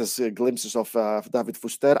gives us glimpses of David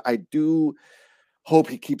Fuster. I do hope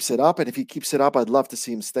he keeps it up, and if he keeps it up, I'd love to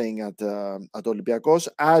see him staying at Olympiacos.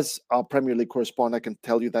 As a Premier League correspondent, I can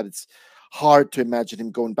tell you that it's hard to imagine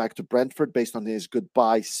him going back to Brentford based on his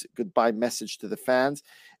goodbye message to the fans.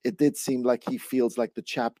 It did seem like he feels like the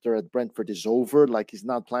chapter at Brentford is over, like he's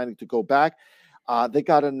not planning to go back. They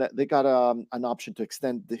got an option to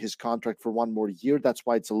extend his contract for one more year. That's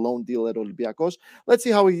why it's a loan deal at Olympiacos. Let's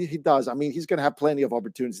see how he does. I mean, he's going to have plenty of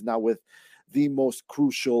opportunities now with the most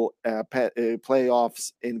crucial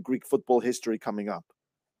playoffs in Greek football history coming up.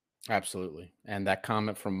 Absolutely. And that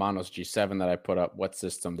comment from Manos G7 that I put up, what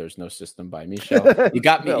system? There's no system by Michel. You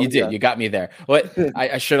got me. You got me there. What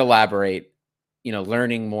I should elaborate,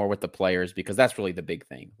 learning more with the players, because that's really the big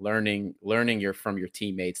thing. Learning from your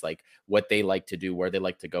teammates, like what they like to do, where they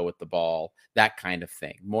like to go with the ball, that kind of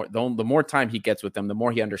thing. The more time he gets with them, the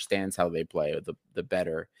more he understands how they play, the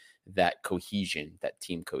better that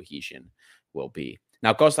team cohesion will be.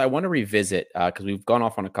 Now, Costa, I want to revisit, because we've gone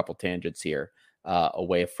off on a couple tangents here,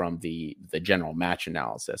 away from the general match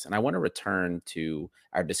analysis. And I want to return to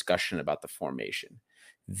our discussion about the formation.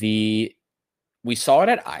 We saw it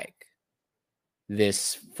at AEK,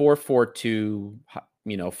 this 4-4-2,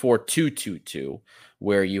 4-2-2-2,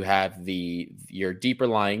 where you have your deeper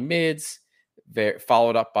lying mids,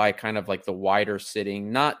 followed up by kind of like the wider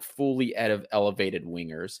sitting, not fully elevated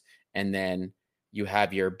wingers. And then you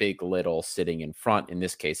have your big little sitting in front. In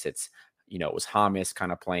this case, it was James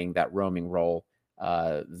kind of playing that roaming role,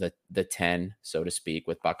 the 10, so to speak,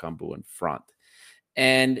 with Bakambu in front.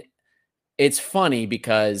 And it's funny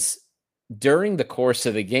because during the course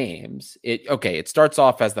of the games, it starts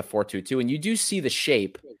off as the 4-2-2, and you do see the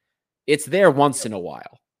shape. It's there once in a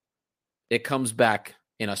while. It comes back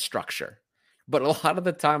in a structure. But a lot of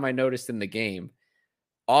the time I noticed in the game,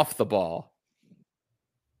 off the ball,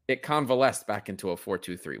 it convalesced back into a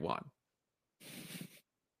 4-2-3-1.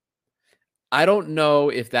 I don't know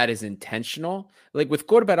if that is intentional. Like with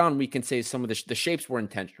Corberan, we can say some of the shapes were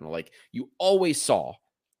intentional. Like you always saw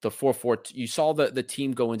the 4-4, you saw the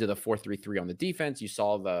team go into the 4-3-3 on the defense. You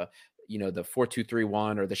saw the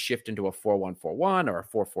 4-2-3-1 or the shift into a 4-1-4-1 or a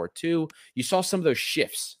 4-4-2. You saw some of those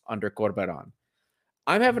shifts under Corberan.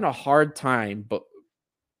 I'm having a hard time, but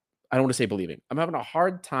I don't want to say believing. I'm having a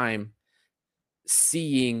hard time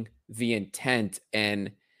seeing the intent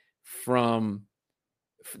and from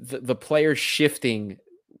the players shifting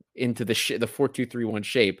into the 4-2-3-1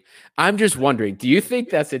 shape. I'm just wondering, do you think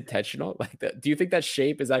that's intentional? Like that? Do you think that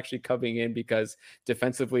shape is actually coming in because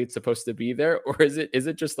defensively it's supposed to be there, or is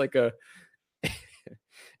it just like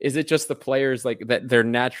is it just the players like that, their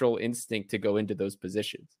natural instinct to go into those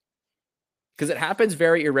positions? Because it happens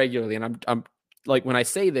very irregularly, and I'm like, when I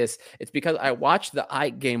say this, it's because I watched the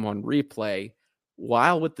Ike game on replay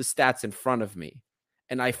while with the stats in front of me,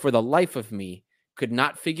 and I, for the life of me, could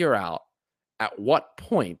not figure out at what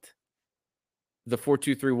point the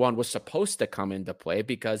 4-2-3-1 was supposed to come into play,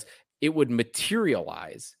 because it would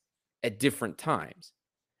materialize at different times.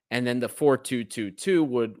 And then the 4-2-2-2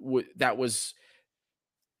 would that was,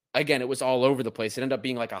 again, it was all over the place. It ended up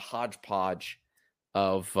being like a hodgepodge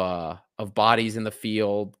of bodies in the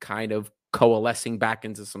field, kind of coalescing back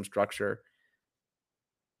into some structure.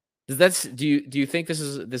 Do you think this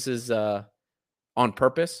is on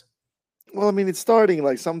purpose? Well, I mean, it's starting,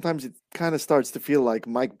 like, sometimes it kind of starts to feel like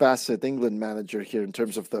Mike Bassett, England manager here, in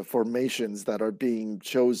terms of the formations that are being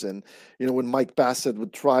chosen. When Mike Bassett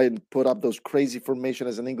would try and put up those crazy formation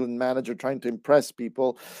as an England manager, trying to impress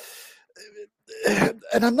people.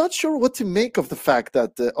 And I'm not sure what to make of the fact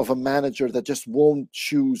that of a manager that just won't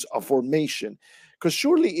choose a formation. Because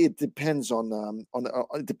surely it depends on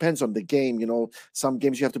the game. Some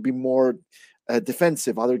games you have to be more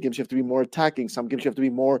defensive. Other games you have to be more attacking. Some games you have to be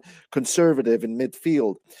more conservative in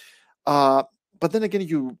midfield. But then again,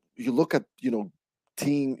 you look at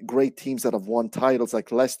great teams that have won titles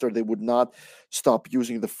like Leicester. They would not stop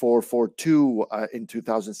using the 4-4-2 in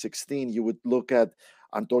 2016. You would look at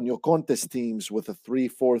Antonio Conte's teams with a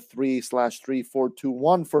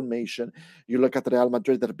 3-4-3/3-4-2-1 formation. You look at Real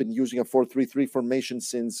Madrid that have been using a 4-3-3 formation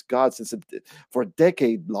for a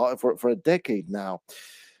decade now.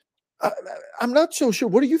 I'm not so sure.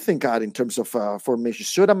 What do you think, Ad, in terms of formation?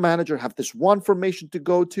 Should a manager have this one formation to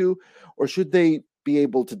go to, or should they be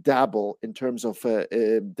able to dabble in terms of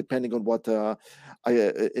depending on what on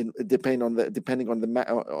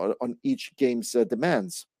each game's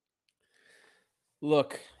demands?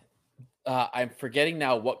 Look, I'm forgetting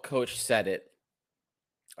now what coach said it.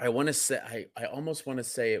 I want to say I almost want to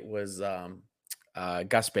say it was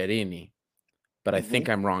Gasperini, but I think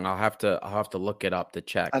I'm wrong. I'll have to look it up to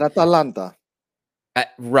check. At Atalanta.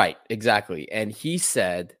 Right, exactly. And he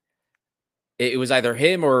said it was either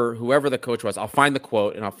him or whoever the coach was. I'll find the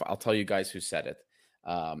quote and I'll tell you guys who said it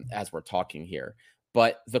as we're talking here.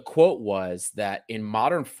 But the quote was that in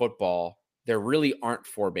modern football, there really aren't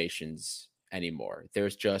formations anymore.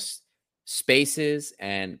 There's just spaces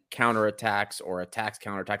and counterattacks, or attacks,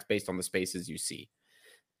 counterattacks based on the spaces you see.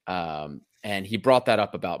 And he brought that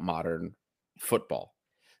up about modern football.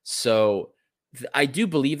 So I do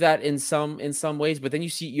believe that in some ways, but then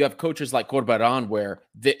you have coaches like Corberan where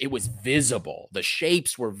it was visible. The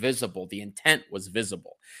shapes were visible. The intent was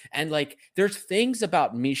visible. And like, there's things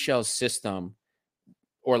about Michel's system,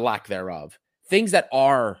 or lack thereof, things that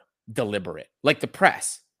are deliberate, like the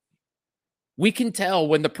press. We can tell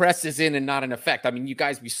when the press is in and not in effect. I mean, you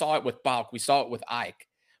guys, we saw it with Balk. We saw it with Ike,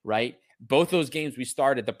 right? Both those games we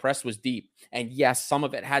started, the press was deep. And yes, some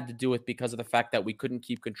of it had to do with because of the fact that we couldn't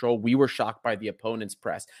keep control. We were shocked by the opponent's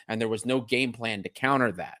press, and there was no game plan to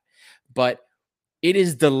counter that. But it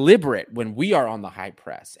is deliberate when we are on the high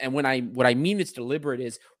press. And what I mean it's deliberate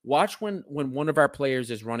is watch when one of our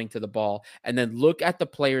players is running to the ball, and then look at the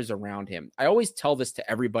players around him. I always tell this to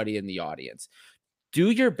everybody in the audience.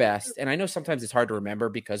 Do your best. And I know sometimes it's hard to remember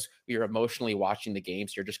because you're emotionally watching the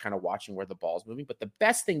games. So you're just kind of watching where the ball's moving. But the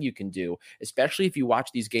best thing you can do, especially if you watch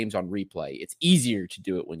these games on replay, it's easier to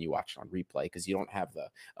do it when you watch it on replay because you don't have the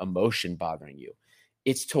emotion bothering you.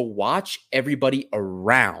 It's to watch everybody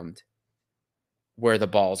around where the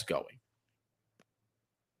ball's going.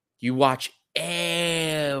 You watch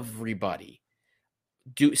everybody.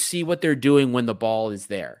 See what they're doing when the ball is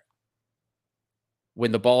there.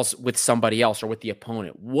 When the ball's with somebody else or with the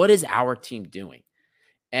opponent. What is our team doing?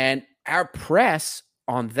 And our press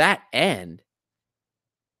on that end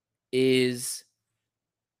is,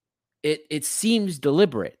 it seems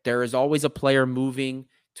deliberate. There is always a player moving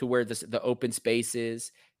to where the open space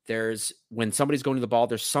is. When somebody's going to the ball,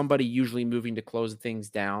 there's somebody usually moving to close things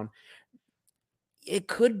down. it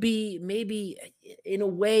could be maybe in a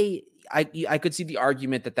way. I could see the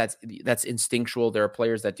argument that that's instinctual. There are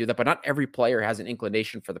players that do that, but not every player has an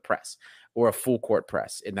inclination for the press or a full court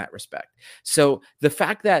press in that respect. So the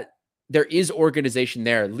fact that there is organization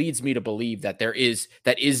there leads me to believe that that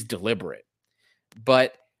is deliberate.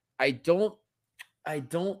 But I don't.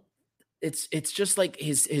 It's just like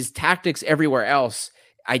his tactics everywhere else.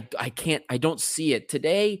 I don't see it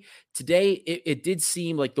today. It did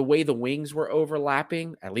seem like the way the wings were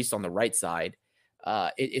overlapping, at least on the right side.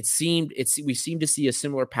 We seemed to see a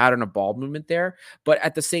similar pattern of ball movement there. But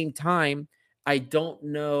at the same time, I don't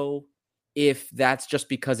know if that's just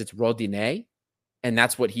because it's Rodinei and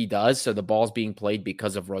that's what he does. So the ball's being played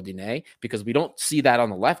because of Rodinei, because we don't see that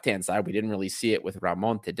on the left-hand side. We didn't really see it with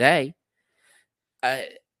Ramon today.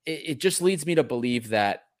 It just leads me to believe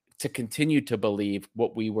that, to continue to believe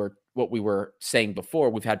what we were saying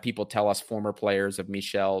before. We've had people tell us, former players of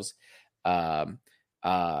Michel's, and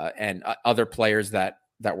other players that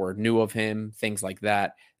were new of him, things like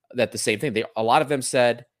that, that the same thing. A lot of them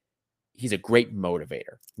said he's a great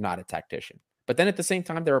motivator, not a tactician. But then at the same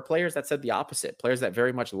time, there are players that said the opposite. Players that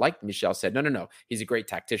very much liked Michel said, no, he's a great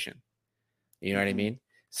tactician. You know what I mean?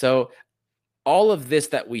 So all of this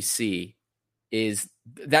that we see is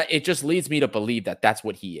that it just leads me to believe that that's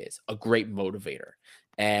what he is, a great motivator.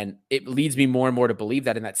 And it leads me more and more to believe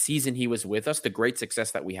that in that season he was with us, the great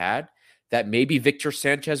success that we had, that maybe Victor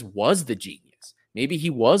Sanchez was the genius. Maybe he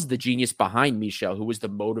was the genius behind Michel, who was the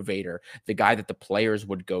motivator, the guy that the players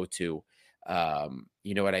would go to,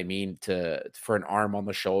 you know what I mean, for an arm on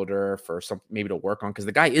the shoulder, for some maybe to work on, because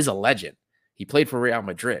the guy is a legend. He played for Real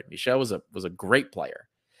Madrid. Michel was a great player.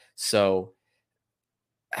 So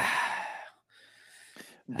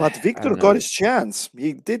but Victor got his chance.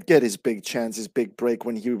 He did get his big chance, his big break,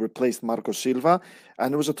 when he replaced Marco Silva,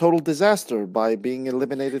 and it was a total disaster by being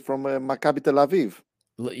eliminated from Maccabi Tel Aviv.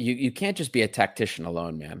 You can't just be a tactician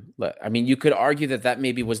alone, man. Look, I mean, you could argue that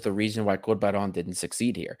maybe was the reason why Corbaran didn't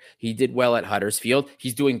succeed here. He did well at Huddersfield.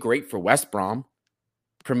 He's doing great for West Brom.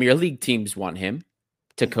 Premier League teams want him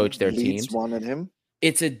to coach their Leeds teams. wanted him.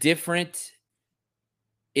 It's a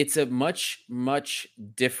much, much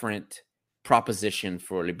different proposition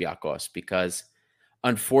for Olympiacos, because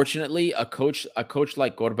unfortunately a coach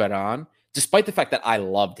like Corbaran, despite the fact that I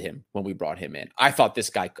loved him when we brought him in, I thought this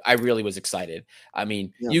guy, I really was excited. I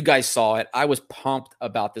mean, You guys saw it. I was pumped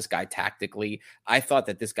about this guy tactically. I thought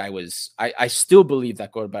that this guy was, I still believe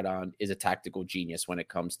that Corbaran is a tactical genius when it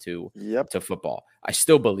comes to football. I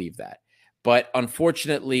still believe that. But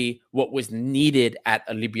unfortunately, what was needed at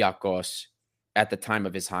Olympiacos at the time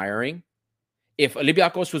of his hiring, if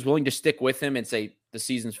Olympiacos was willing to stick with him and say, the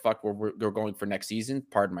season's fucked, we're going for next season,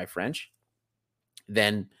 pardon my French,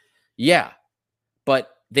 then yeah. But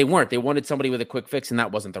they weren't. They wanted somebody with a quick fix, and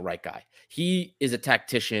that wasn't the right guy. He is a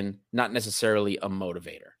tactician, not necessarily a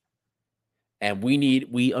motivator. And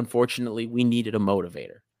unfortunately, we needed a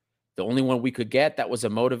motivator. The only one we could get that was a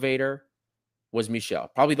motivator was Michel.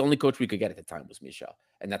 Probably the only coach we could get at the time was Michel.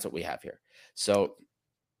 And that's what we have here. So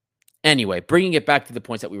anyway, bringing it back to the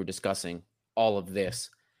points that we were discussing, all of this,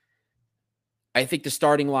 I think the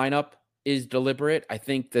starting lineup is deliberate. I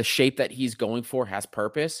think the shape that he's going for has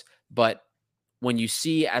purpose. But when you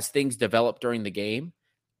see as things develop during the game,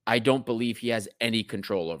 I don't believe he has any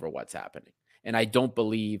control over what's happening. And I don't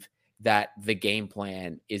believe that the game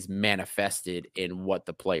plan is manifested in what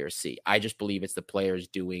the players see. I just believe it's the players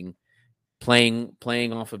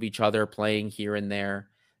playing off of each other, playing here and there.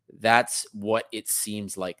 That's what it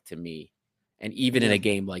seems like to me. And even in a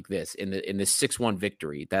game like this, in the 6-1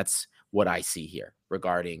 victory, that's what I see here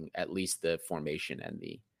regarding at least the formation and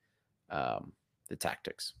the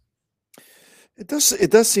tactics. It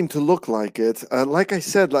does seem to look like it. Like I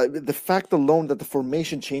said, like the fact alone that the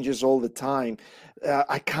formation changes all the time,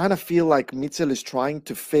 I kind of feel like Mitchell is trying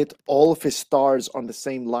to fit all of his stars on the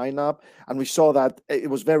same lineup, and we saw that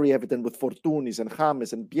it was very evident with Fortunis and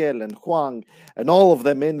James and Biel and Huang and all of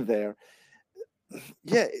them in there.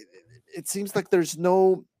 Yeah, it seems like there's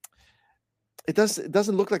no. It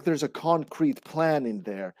doesn't look like there's a concrete plan in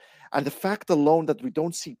there, and the fact alone that we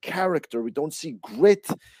don't see character, we don't see grit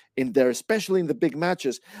in there, especially in the big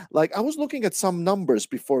matches. Like I was looking at some numbers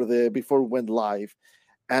before we went live,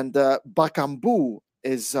 and Bakambu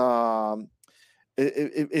is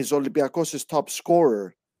Olympiacos' top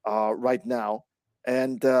scorer right now,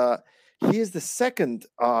 and he is the second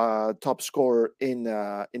top scorer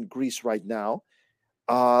in Greece right now.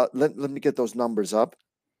 Let me get those numbers up.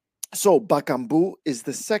 So Bakambu is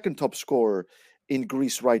the second top scorer in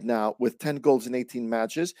Greece right now with 10 goals in 18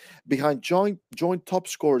 matches, behind joint top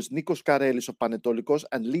scorers Nikos Karelis of Panetolikos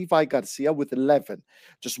and Levi Garcia with 11,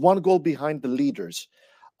 just 1 goal behind the leaders.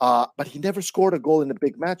 But he never scored a goal in the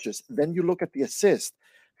big matches. Then you look at the assist.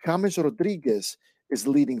 James Rodriguez is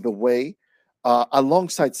leading the way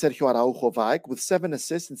alongside Sergio Araujo Vaik with 7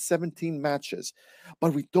 assists in 17 matches.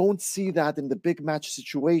 But we don't see that in the big match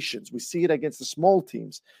situations. We see it against the small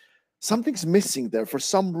teams. Something's missing there for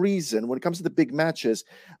some reason. When it comes to the big matches,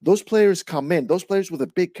 those players come in, those players with the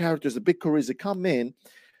big characters, the big careers, they come in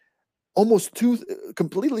almost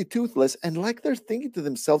completely toothless, and like they're thinking to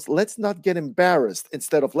themselves, let's not get embarrassed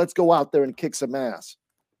instead of let's go out there and kick some ass.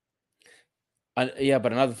 Yeah,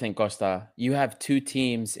 but another thing, Costa, you have 2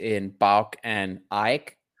 teams in Bauk and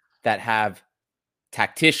Ike that have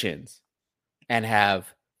tacticians and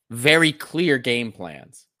have very clear game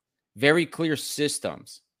plans, very clear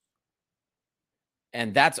systems.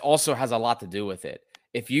 And that's also has a lot to do with it.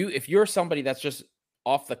 If you're somebody that's just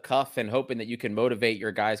off the cuff and hoping that you can motivate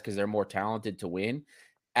your guys because they're more talented to win,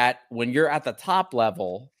 when you're at the top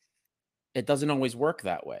level, it doesn't always work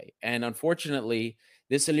that way. And unfortunately,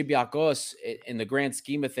 this Olympiacos, in the grand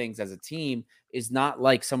scheme of things as a team, is not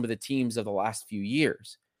like some of the teams of the last few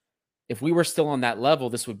years. If we were still on that level,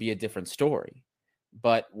 this would be a different story.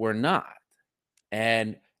 But we're not.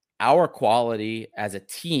 And our quality as a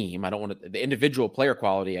team, the individual player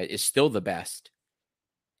quality is still the best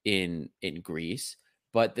in Greece,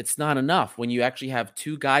 but it's not enough when you actually have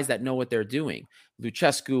 2 guys that know what they're doing.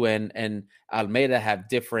 Lucescu and Almeida have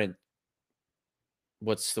different,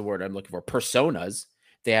 what's the word I'm looking for? Personas.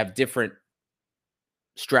 They have different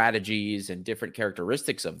strategies and different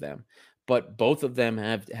characteristics of them, but both of them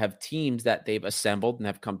have teams that they've assembled and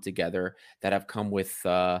have come together that have come with,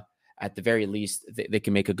 at the very least, they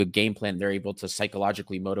can make a good game plan. They're able to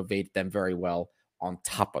psychologically motivate them very well on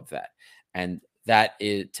top of that. And that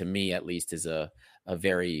is, to me, at least, is a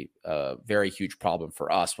very huge problem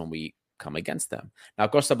for us when we come against them. Now,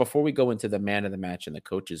 Costa, before we go into the man of the match and the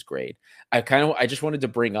coach's grade, I just wanted to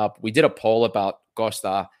bring up, we did a poll about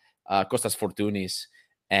Costas Fortounis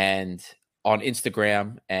and on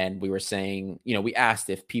Instagram, and we were saying, we asked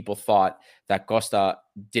if people thought that Costa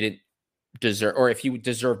didn't deserve, or if he would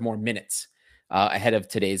deserve more minutes ahead of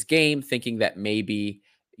today's game, thinking that maybe,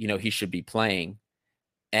 he should be playing.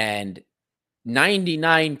 And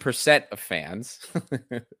 99% of fans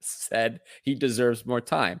said he deserves more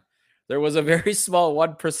time. There was a very small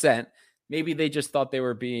 1%. Maybe they just thought they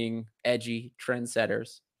were being edgy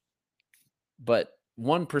trendsetters. But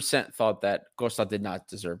 1% thought that Costa did not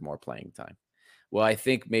deserve more playing time. Well, I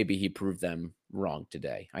think maybe he proved them wrong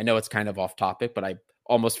today. I know it's kind of off topic, but I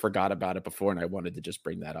almost forgot about it before, and I wanted to just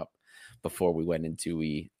bring that up before we went into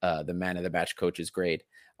the man of the match coach's grade.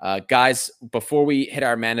 Guys, before we hit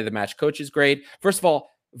our man of the match coach's grade, first of all,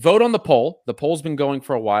 vote on the poll. The poll's been going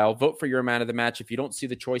for a while. Vote for your man of the match. If you don't see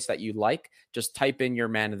the choice that you like, just type in your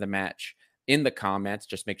man of the match in the comments.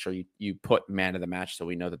 Just make sure you put man of the match so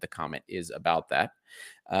we know that the comment is about that.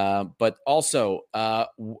 But also,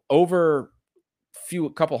 over a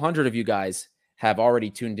couple hundred of you guys have already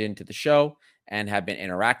tuned into the show and have been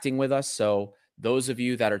interacting with us. So those of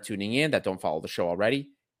you that are tuning in that don't follow the show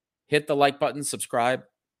already, hit the like button, subscribe.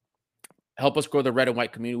 Help us grow the red and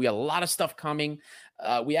white community. We have a lot of stuff coming.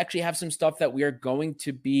 We actually have some stuff that we are going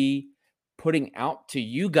to be putting out to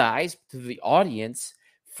you guys, to the audience,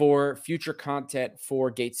 for future content for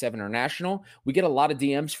Gate 7 International. We get a lot of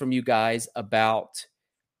DMs from you guys about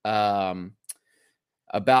how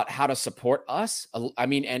to support us. I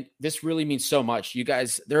mean, and this really means so much.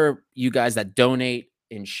 There are you guys that donate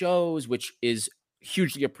in shows, which is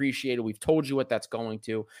hugely appreciated. We've told you what that's going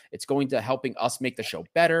to. It's going to helping us make the show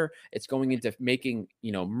better. It's going into making,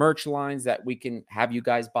 merch lines that we can have you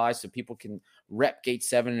guys buy so people can rep Gate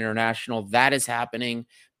 7 International. That is happening.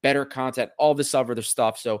 Better content, all this other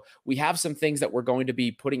stuff. So we have some things that we're going to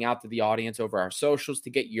be putting out to the audience over our socials to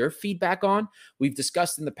get your feedback on. We've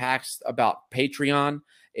discussed in the past about Patreon.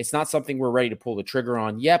 It's not something we're ready to pull the trigger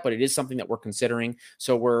on yet, but it is something that we're considering.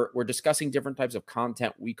 So we're discussing different types of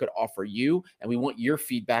content we could offer you, and we want your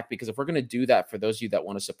feedback, because if we're going to do that for those of you that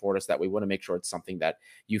want to support us, that we want to make sure it's something that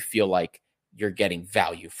you feel like you're getting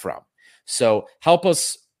value from. So help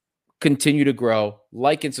us continue to grow,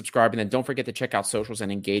 like and subscribe, and then don't forget to check out socials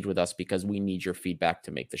and engage with us, because we need your feedback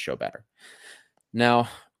to make the show better. Now,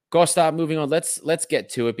 Costa, moving on, let's get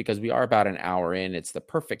to it, because we are about an hour in. It's the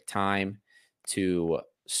perfect time to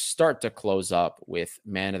start to close up with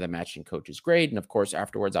man of the match and coach's grade. And of course,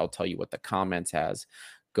 afterwards, I'll tell you what the comments has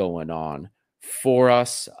going on for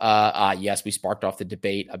us. Yes, we sparked off the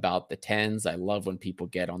debate about the 10s. I love when people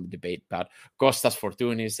get on the debate about Costas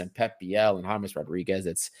Fortounis and Pep Biel and James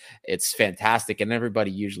Rodriguez. It's fantastic, and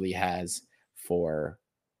everybody usually has some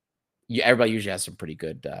pretty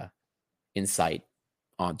good insight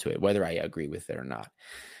onto it, whether I agree with it or not.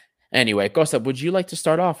 Anyway, Costa, would you like to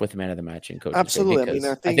start off with man of the match and coach? Absolutely. I mean,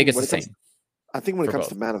 I think it's the same. I think when it comes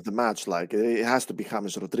to man of the match, like it has to be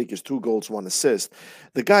James Rodriguez, 2 goals, 1 assist.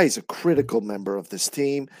 The guy is a critical member of this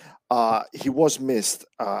team. He was missed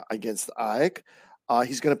against AEK.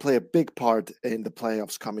 He's going to play a big part in the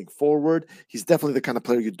playoffs coming forward. He's definitely the kind of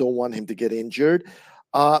player you don't want him to get injured.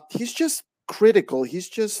 He's just critical. He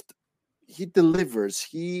delivers.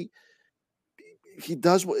 He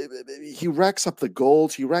racks up the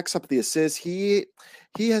goals. He racks up the assists. He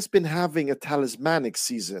has been having a talismanic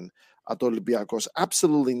season at Olympiacos,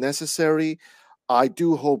 absolutely necessary. I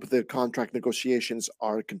do hope the contract negotiations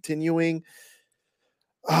are continuing.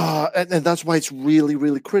 And that's why it's really,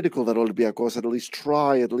 really critical that Olympiacos at least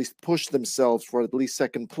push themselves for at least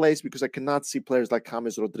second place, because I cannot see players like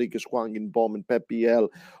James Rodriguez, Juan Guinbom, and Pep Biel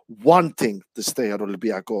wanting to stay at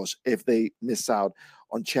Olympiacos if they miss out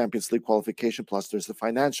on Champions League qualification. Plus, there's the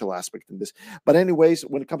financial aspect in this. But anyways,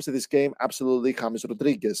 when it comes to this game, absolutely James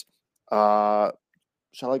Rodriguez.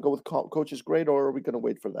 Shall I go with coach is great, or are we going to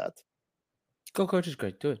wait for that? Go coach is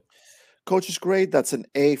great. Do it. Coach is great. That's an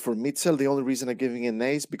A for Mitchell. The only reason I'm giving an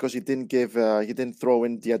A is because he didn't throw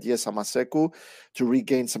in Diadier Samaseku to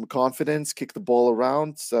regain some confidence, kick the ball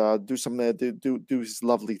around, do his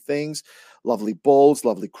lovely things, lovely balls,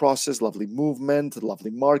 lovely crosses, lovely movement,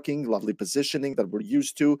 lovely marking, lovely positioning that we're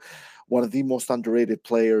used to. One of the most underrated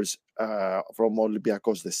players from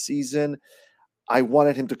Olympiacos this season. I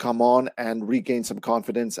wanted him to come on and regain some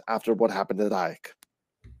confidence after what happened at AEK.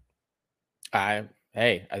 I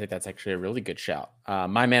think that's actually a really good shout.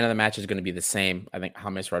 My man of the match is going to be the same. I think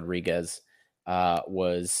James Rodriguez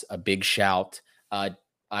was a big shout. I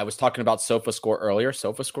was talking about SofaScore earlier.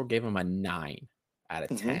 SofaScore gave him a 9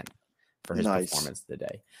 out of 10 for his performance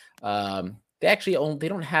today. They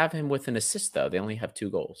don't have him with an assist, though. They only have 2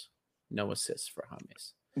 goals. No assists for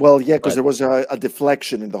James. Well, yeah, because there was a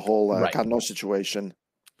deflection in the whole Cano situation.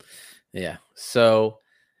 Yeah. So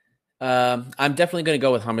I'm definitely going to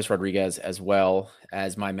go with James Rodriguez as well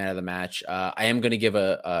as my man of the match. I am going to give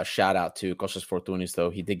a shout out to Costas Fortounis, though.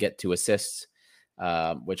 He did get 2 assists,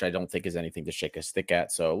 which I don't think is anything to shake a stick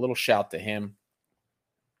at. So a little shout to him.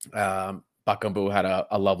 Bakambu had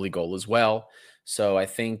a lovely goal as well. So I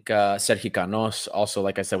think Sergi Canos also,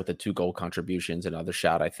 like I said, with the 2 goal contributions, another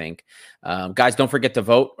shout, I think. Guys, don't forget to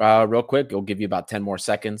vote real quick. It'll give you about 10 more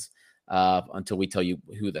seconds until we tell you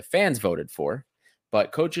who the fans voted for.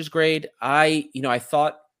 But coach's grade, I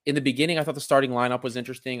thought in the beginning, I thought the starting lineup was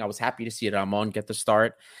interesting. I was happy to see Ramon get the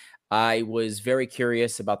start. I was very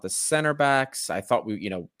curious about the center backs. I thought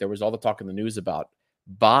there was all the talk in the news about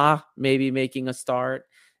Ba maybe making a start.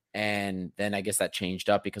 And then I guess that changed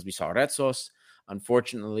up because we saw Retsos.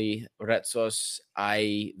 Unfortunately, Retsos,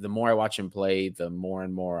 the more I watch him play, the more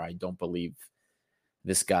and more I don't believe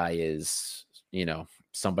this guy is,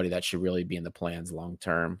 somebody that should really be in the plans long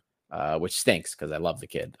term, which stinks because I love the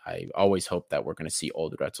kid. I always hope that we're going to see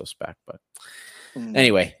old Retsos back. But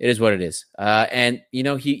anyway, it is what it is. And,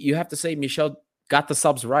 you have to say Michel got the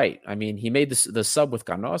subs right. I mean, he made the sub with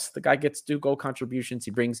Canos. The guy gets 2 goal contributions.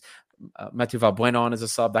 He brings Matthew Valbuena on as a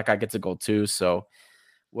sub. That guy gets a goal too. So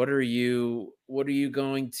what are you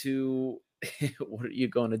going to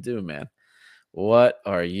do, man? What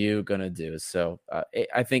are you going to do? So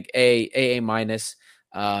I think A minus.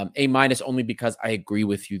 A minus only because I agree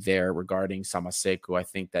with you there regarding Samaseku. I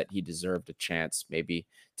think that he deserved a chance maybe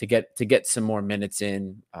to get some more minutes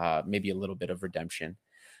in, maybe a little bit of redemption.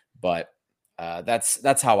 But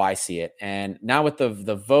that's how I see it. And now with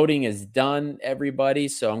the voting is done, everybody.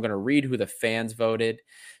 So I'm going to read who the fans voted.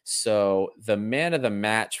 So the man of the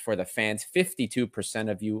match for the fans,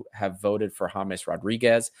 52% of you have voted for James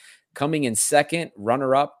Rodriguez. Coming in second,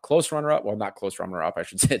 close runner-up. Well, not close runner-up, I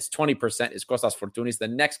should say. It's 20% is Costas Fortounis, the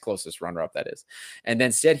next closest runner-up, that is. And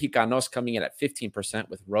then Sergi Canos coming in at 15%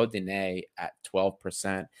 with Rodinei at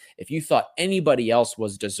 12%. If you thought anybody else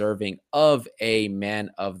was deserving of a man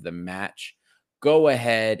of the match, go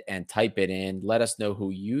ahead and type it in. Let us know who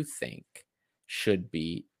you think should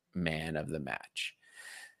be man of the match.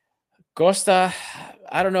 Costa,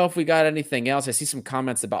 I don't know if we got anything else. I see some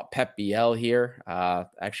comments about Pep Biel here.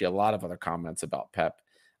 Actually, a lot of other comments about Pep.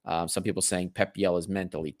 Some people saying Pep Biel is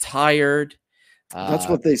mentally tired. That's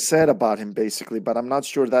what they said about him, basically, but I'm not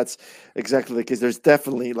sure that's exactly the case. There's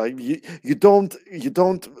definitely like you don't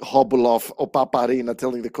hobble off Opaparina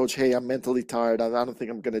telling the coach, "Hey, I'm mentally tired. I don't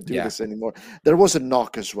think I'm going to do this anymore." There was a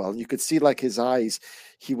knock as well. You could see like his eyes;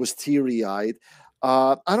 he was teary eyed.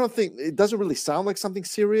 I don't think it doesn't really sound like something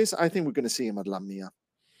serious. I think we're going to see him at Lamia.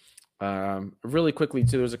 Really quickly,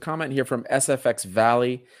 too, there's a comment here from SFX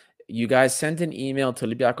Valley. You guys sent an email to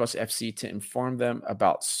Olympiacos FC to inform them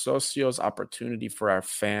about Socio's opportunity for our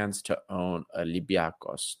fans to own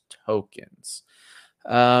Olympiacos tokens.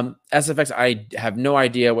 SFX, I have no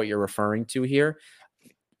idea what you're referring to here.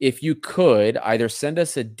 If you could either send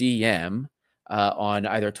us a DM on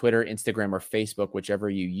either Twitter, Instagram, or Facebook, whichever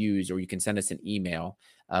you use, or you can send us an email.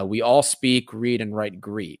 We all speak, read, and write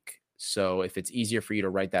Greek. So if it's easier for you to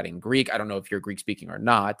write that in Greek, I don't know if you're Greek speaking or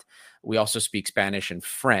not. We also speak Spanish and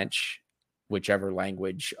French, whichever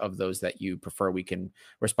language of those that you prefer, we can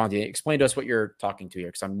respond to. Explain to us what you're talking to here,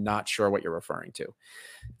 because I'm not sure what you're referring to.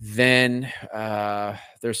 Then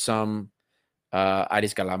there's some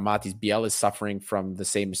Aris Galamatis. Biel is suffering from the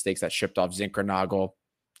same mistakes that shipped off Zinkernagel.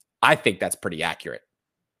 I think that's pretty accurate,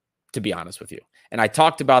 to be honest with you. And I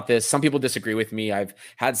talked about this. Some people disagree with me. I've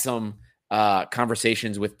had some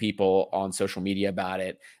conversations with people on social media about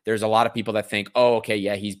it. There's a lot of people that think, oh, okay,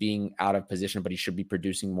 yeah, he's being out of position, but he should be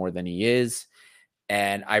producing more than he is.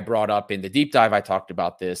 And I brought up in the deep dive, I talked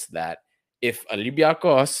about this, that if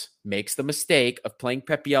Olympiacos makes the mistake of playing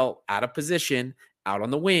Pep Biel out of position, out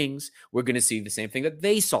on the wings, we're going to see the same thing that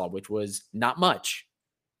they saw, which was not much.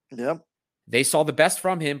 Yep. They saw the best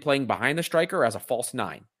from him playing behind the striker as a false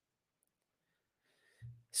nine.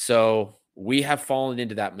 So we have fallen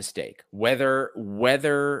into that mistake. Whether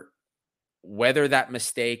that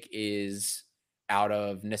mistake is out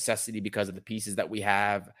of necessity because of the pieces that we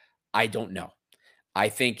have, I don't know. I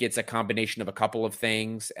think it's a combination of a couple of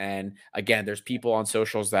things. And again, there's people on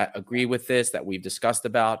socials that agree with this, that we've discussed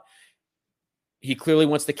about. He clearly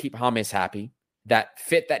wants to keep James happy. That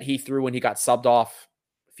fit that he threw when he got subbed off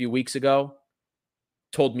a few weeks ago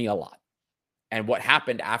told me a lot. And what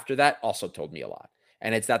happened after that also told me a lot.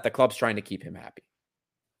 And it's that the club's trying to keep him happy.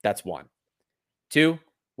 That's one. Two,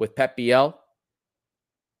 with Pep Biel,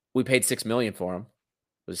 we paid $6 million for him.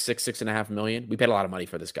 It was $6.5 million. We paid a lot of money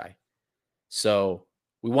for this guy. So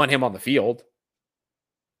we want him on the field.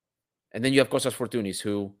 And then you have Kostas Fortounis,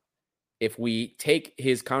 who, if we take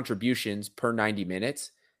his contributions per 90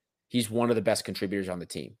 minutes, he's one of the best contributors on the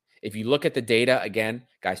team. If you look at the data, again,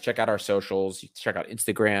 guys, check out our socials. Check out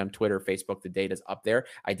Instagram, Twitter, Facebook. The data's up there.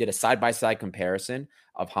 I did a side-by-side comparison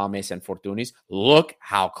of James and Fortounis. Look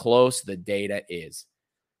how close the data is.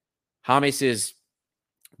 James is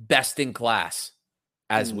best in class,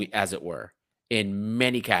 as it were, in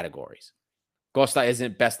many categories. Costa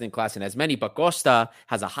isn't best in class in as many, but Costa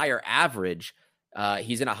has a higher average.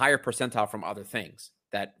 He's in a higher percentile from other things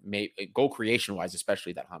that may goal creation-wise,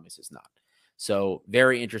 especially, that James is not. So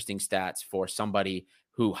very interesting stats for somebody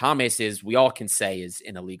who James is, we all can say, is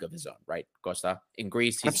in a league of his own, right? Costa in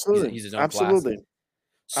Greece, he's his own class.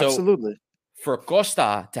 So Absolutely. For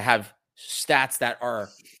Costa to have stats that are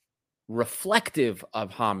reflective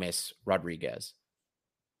of James Rodriguez,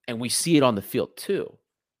 and we see it on the field too,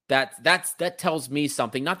 that tells me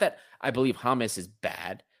something. Not that I believe James is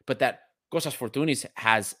bad, but that Kostas Fortounis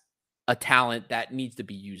has a talent that needs to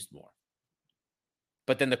be used more.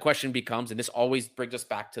 But then the question becomes, and this always brings us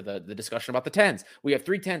back to the discussion about the 10s. We have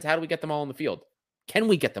 3 10s. How do we get them all on the field? Can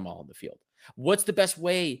we get them all on the field? What's the best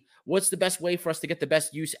way? What's the best way for us to get the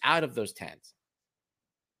best use out of those 10s?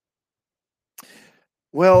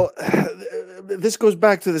 Well, this goes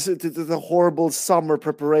back to the horrible summer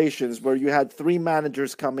preparations where you had 3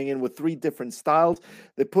 managers coming in with 3 different styles.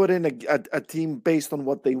 They put in a team based on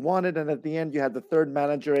what they wanted, and at the end, you had the 3rd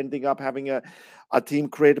manager ending up having a team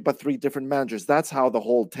created by 3 different managers. That's how the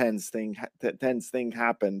whole 10s thing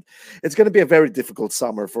happened. It's going to be a very difficult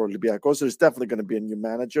summer for Olympiacos. There's definitely going to be a new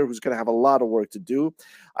manager who's going to have a lot of work to do.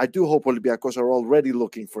 I do hope Olympiacos are already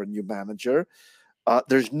looking for a new manager.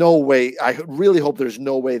 There's no way. I really hope there's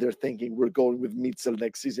no way they're thinking we're going with Mitchell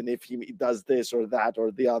next season if he does this or that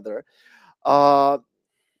or the other.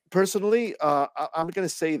 Personally, I'm going to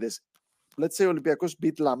say this. Let's say Olympiacos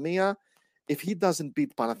beat Lamia. If he doesn't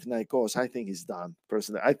beat Panetolikos, I think he's done.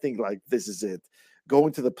 Personally, I think like this is it.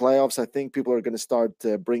 Going to the playoffs, I think people are going to start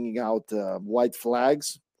bringing out white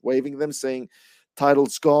flags, waving them, saying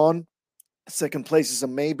title's gone. 2nd place is a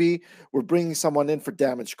maybe. We're bringing someone in for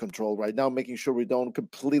damage control right now, making sure we don't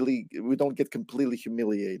get completely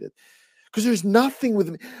humiliated. Because there's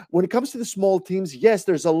nothing when it comes to the small teams. Yes,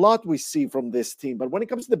 there's a lot we see from this team, but when it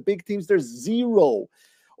comes to the big teams, there's zero.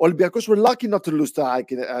 Olympiacos were lucky not to lose to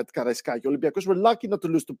AEK at Karaiskaki. Olympiacos were lucky not to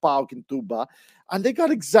lose to PAOK in Tuba. And they got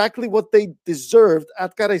exactly what they deserved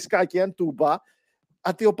at Karaiskaki and Tuba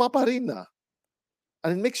at the OPAP Arena.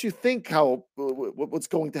 And it makes you think what's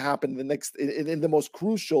going to happen in the most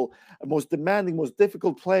crucial, most demanding, most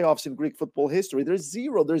difficult playoffs in Greek football history.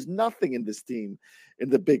 There's nothing in this team, in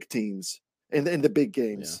the big teams, in the big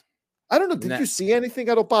games. Yeah. I don't know. Did you see anything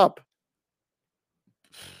at OPAP?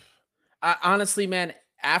 Honestly, man,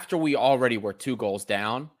 after we already were 2 goals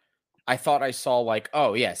down, I thought I saw like,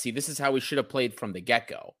 oh yeah, see, this is how we should have played from the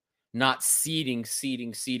get-go. Not ceding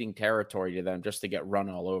territory to them just to get run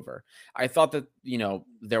all over. I thought that,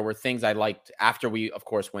 there were things I liked after we, of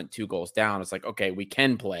course, went 2 goals down. It's like, okay, we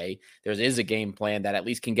can play. There is a game plan that at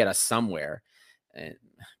least can get us somewhere.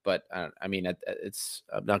 But I mean,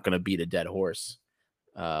 I'm not going to beat a dead horse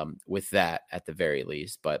with that at the very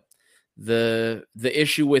least. But the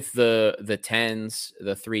issue with the 10s,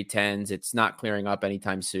 the 3-10s, it's not clearing up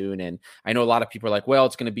anytime soon. And I know a lot of people are like, well,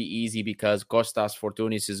 it's going to be easy because Kostas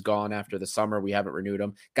Fortounis is gone after the summer. We haven't renewed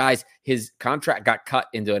him. Guys, his contract got cut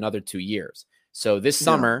into another 2 years. So this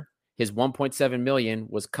summer, his 1.7 million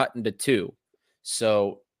was cut into 2.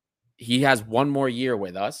 So he has 1 more year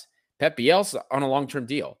with us. Pep Bielsa on a long-term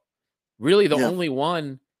deal. Really the only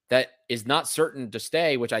one that is not certain to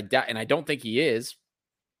stay, which I doubt, and I don't think he is.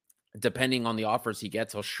 Depending on the offers he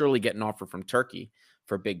gets, he'll surely get an offer from Turkey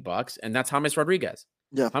for big bucks. And that's James Rodriguez.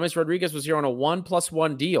 Yeah. James Rodriguez was here on a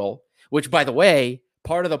 1+1 deal, which, by the way,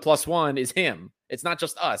 part of the +1 is him. It's not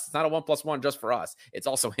just us. It's not a 1+1 just for us. It's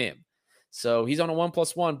also him. So he's on a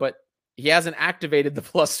 1+1, but he hasn't activated the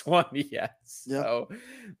 +1 yet. So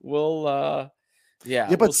we'll,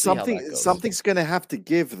 but we'll something's going to have to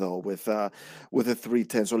give though with the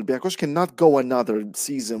 3-10s. Olympiacos cannot go another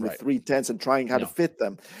season with 3-10s and trying how to fit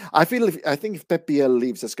them. I think if Pep Biel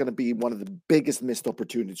leaves, that's going to be one of the biggest missed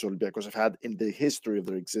opportunities Olympiacos have had in the history of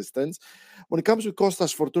their existence. When it comes to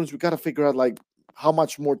Kostas Fortounis, we got to figure out like how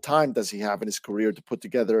much more time does he have in his career to put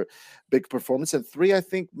together big performance. And 3, I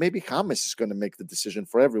think maybe James is going to make the decision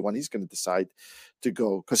for everyone. He's going to decide to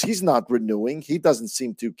go because he's not renewing. He doesn't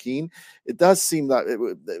seem too keen. It does seem that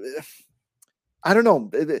I don't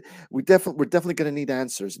know. We're definitely going to need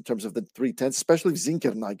answers in terms of the 3-10s, especially if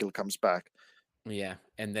Zinkernagel comes back. Yeah,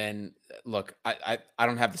 and then look, I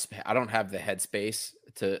don't have the headspace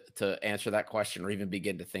to answer that question or even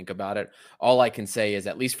begin to think about it. All I can say is,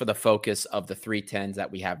 at least for the focus of the 3-10s that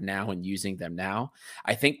we have now and using them now,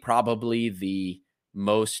 I think probably the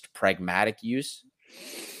most pragmatic use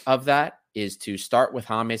of that is to start with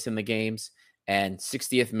James in the games and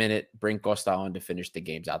 60th minute bring Costa on to finish the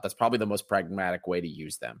games out. That's probably the most pragmatic way to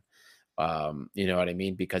use them. You know what I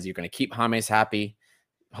mean? Because you're going to keep James happy.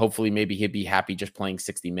 Hopefully, maybe he'd be happy just playing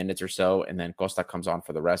 60 minutes or so, and then Costa comes on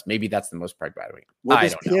for the rest. Maybe that's the most pragmatic.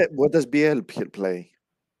 What does Biel play?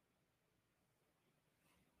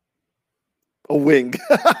 A wing.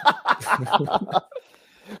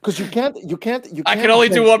 Because you can't. I can only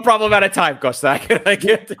do one problem at a time, Costa. I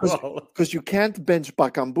can't do all. Because you can't bench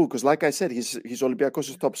Bakambu. Because, like I said, he's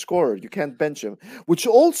Olympiacos' top scorer. You can't bench him, which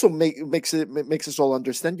also makes us all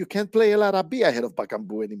understand you can't play El Arabi ahead of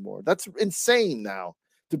Bakambu anymore. That's insane now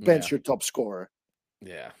to bench your top scorer.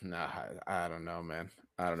 Yeah, no, I don't know, man.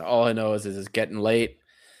 I don't know. All I know is it's getting late,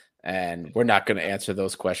 and we're not going to answer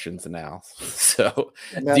those questions now. So,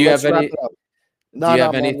 do you have any? Do you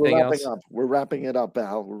have anything else? We're wrapping it up,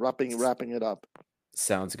 Al. We're wrapping it up.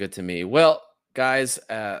 Sounds good to me. Well, guys,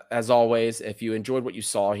 as always, if you enjoyed what you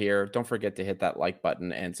saw here, don't forget to hit that like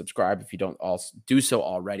button and subscribe if you don't do so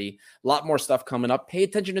already. A lot more stuff coming up. Pay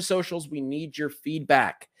attention to socials. We need your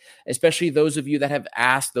feedback, especially those of you that have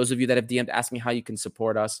asked, those of you that have DM'd asking how you can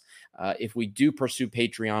support us. If we do pursue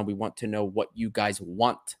Patreon, we want to know what you guys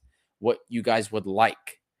want, what you guys would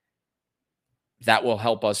like. That will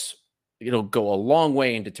help us. It'll go a long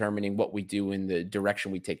way in determining what we do in the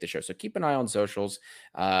direction we take the show. So keep an eye on socials.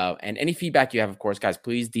 And any feedback you have, of course, guys,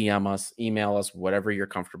 please DM us, email us, whatever you're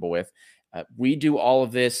comfortable with. We do all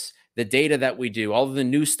of this, the data that we do, all of the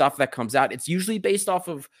new stuff that comes out. It's usually based off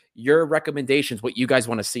of your recommendations, what you guys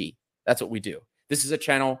want to see. That's what we do. This is a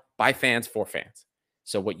channel by fans for fans.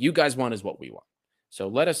 So what you guys want is what we want. So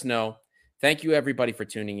let us know. Thank you, everybody, for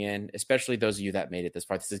tuning in, especially those of you that made it this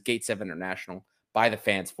far. This is Gate 7 International. By the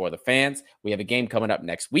fans for the fans. We have a game coming up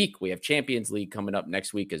next week. We have Champions League coming up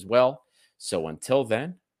next week as well. So until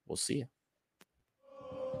then, we'll see you.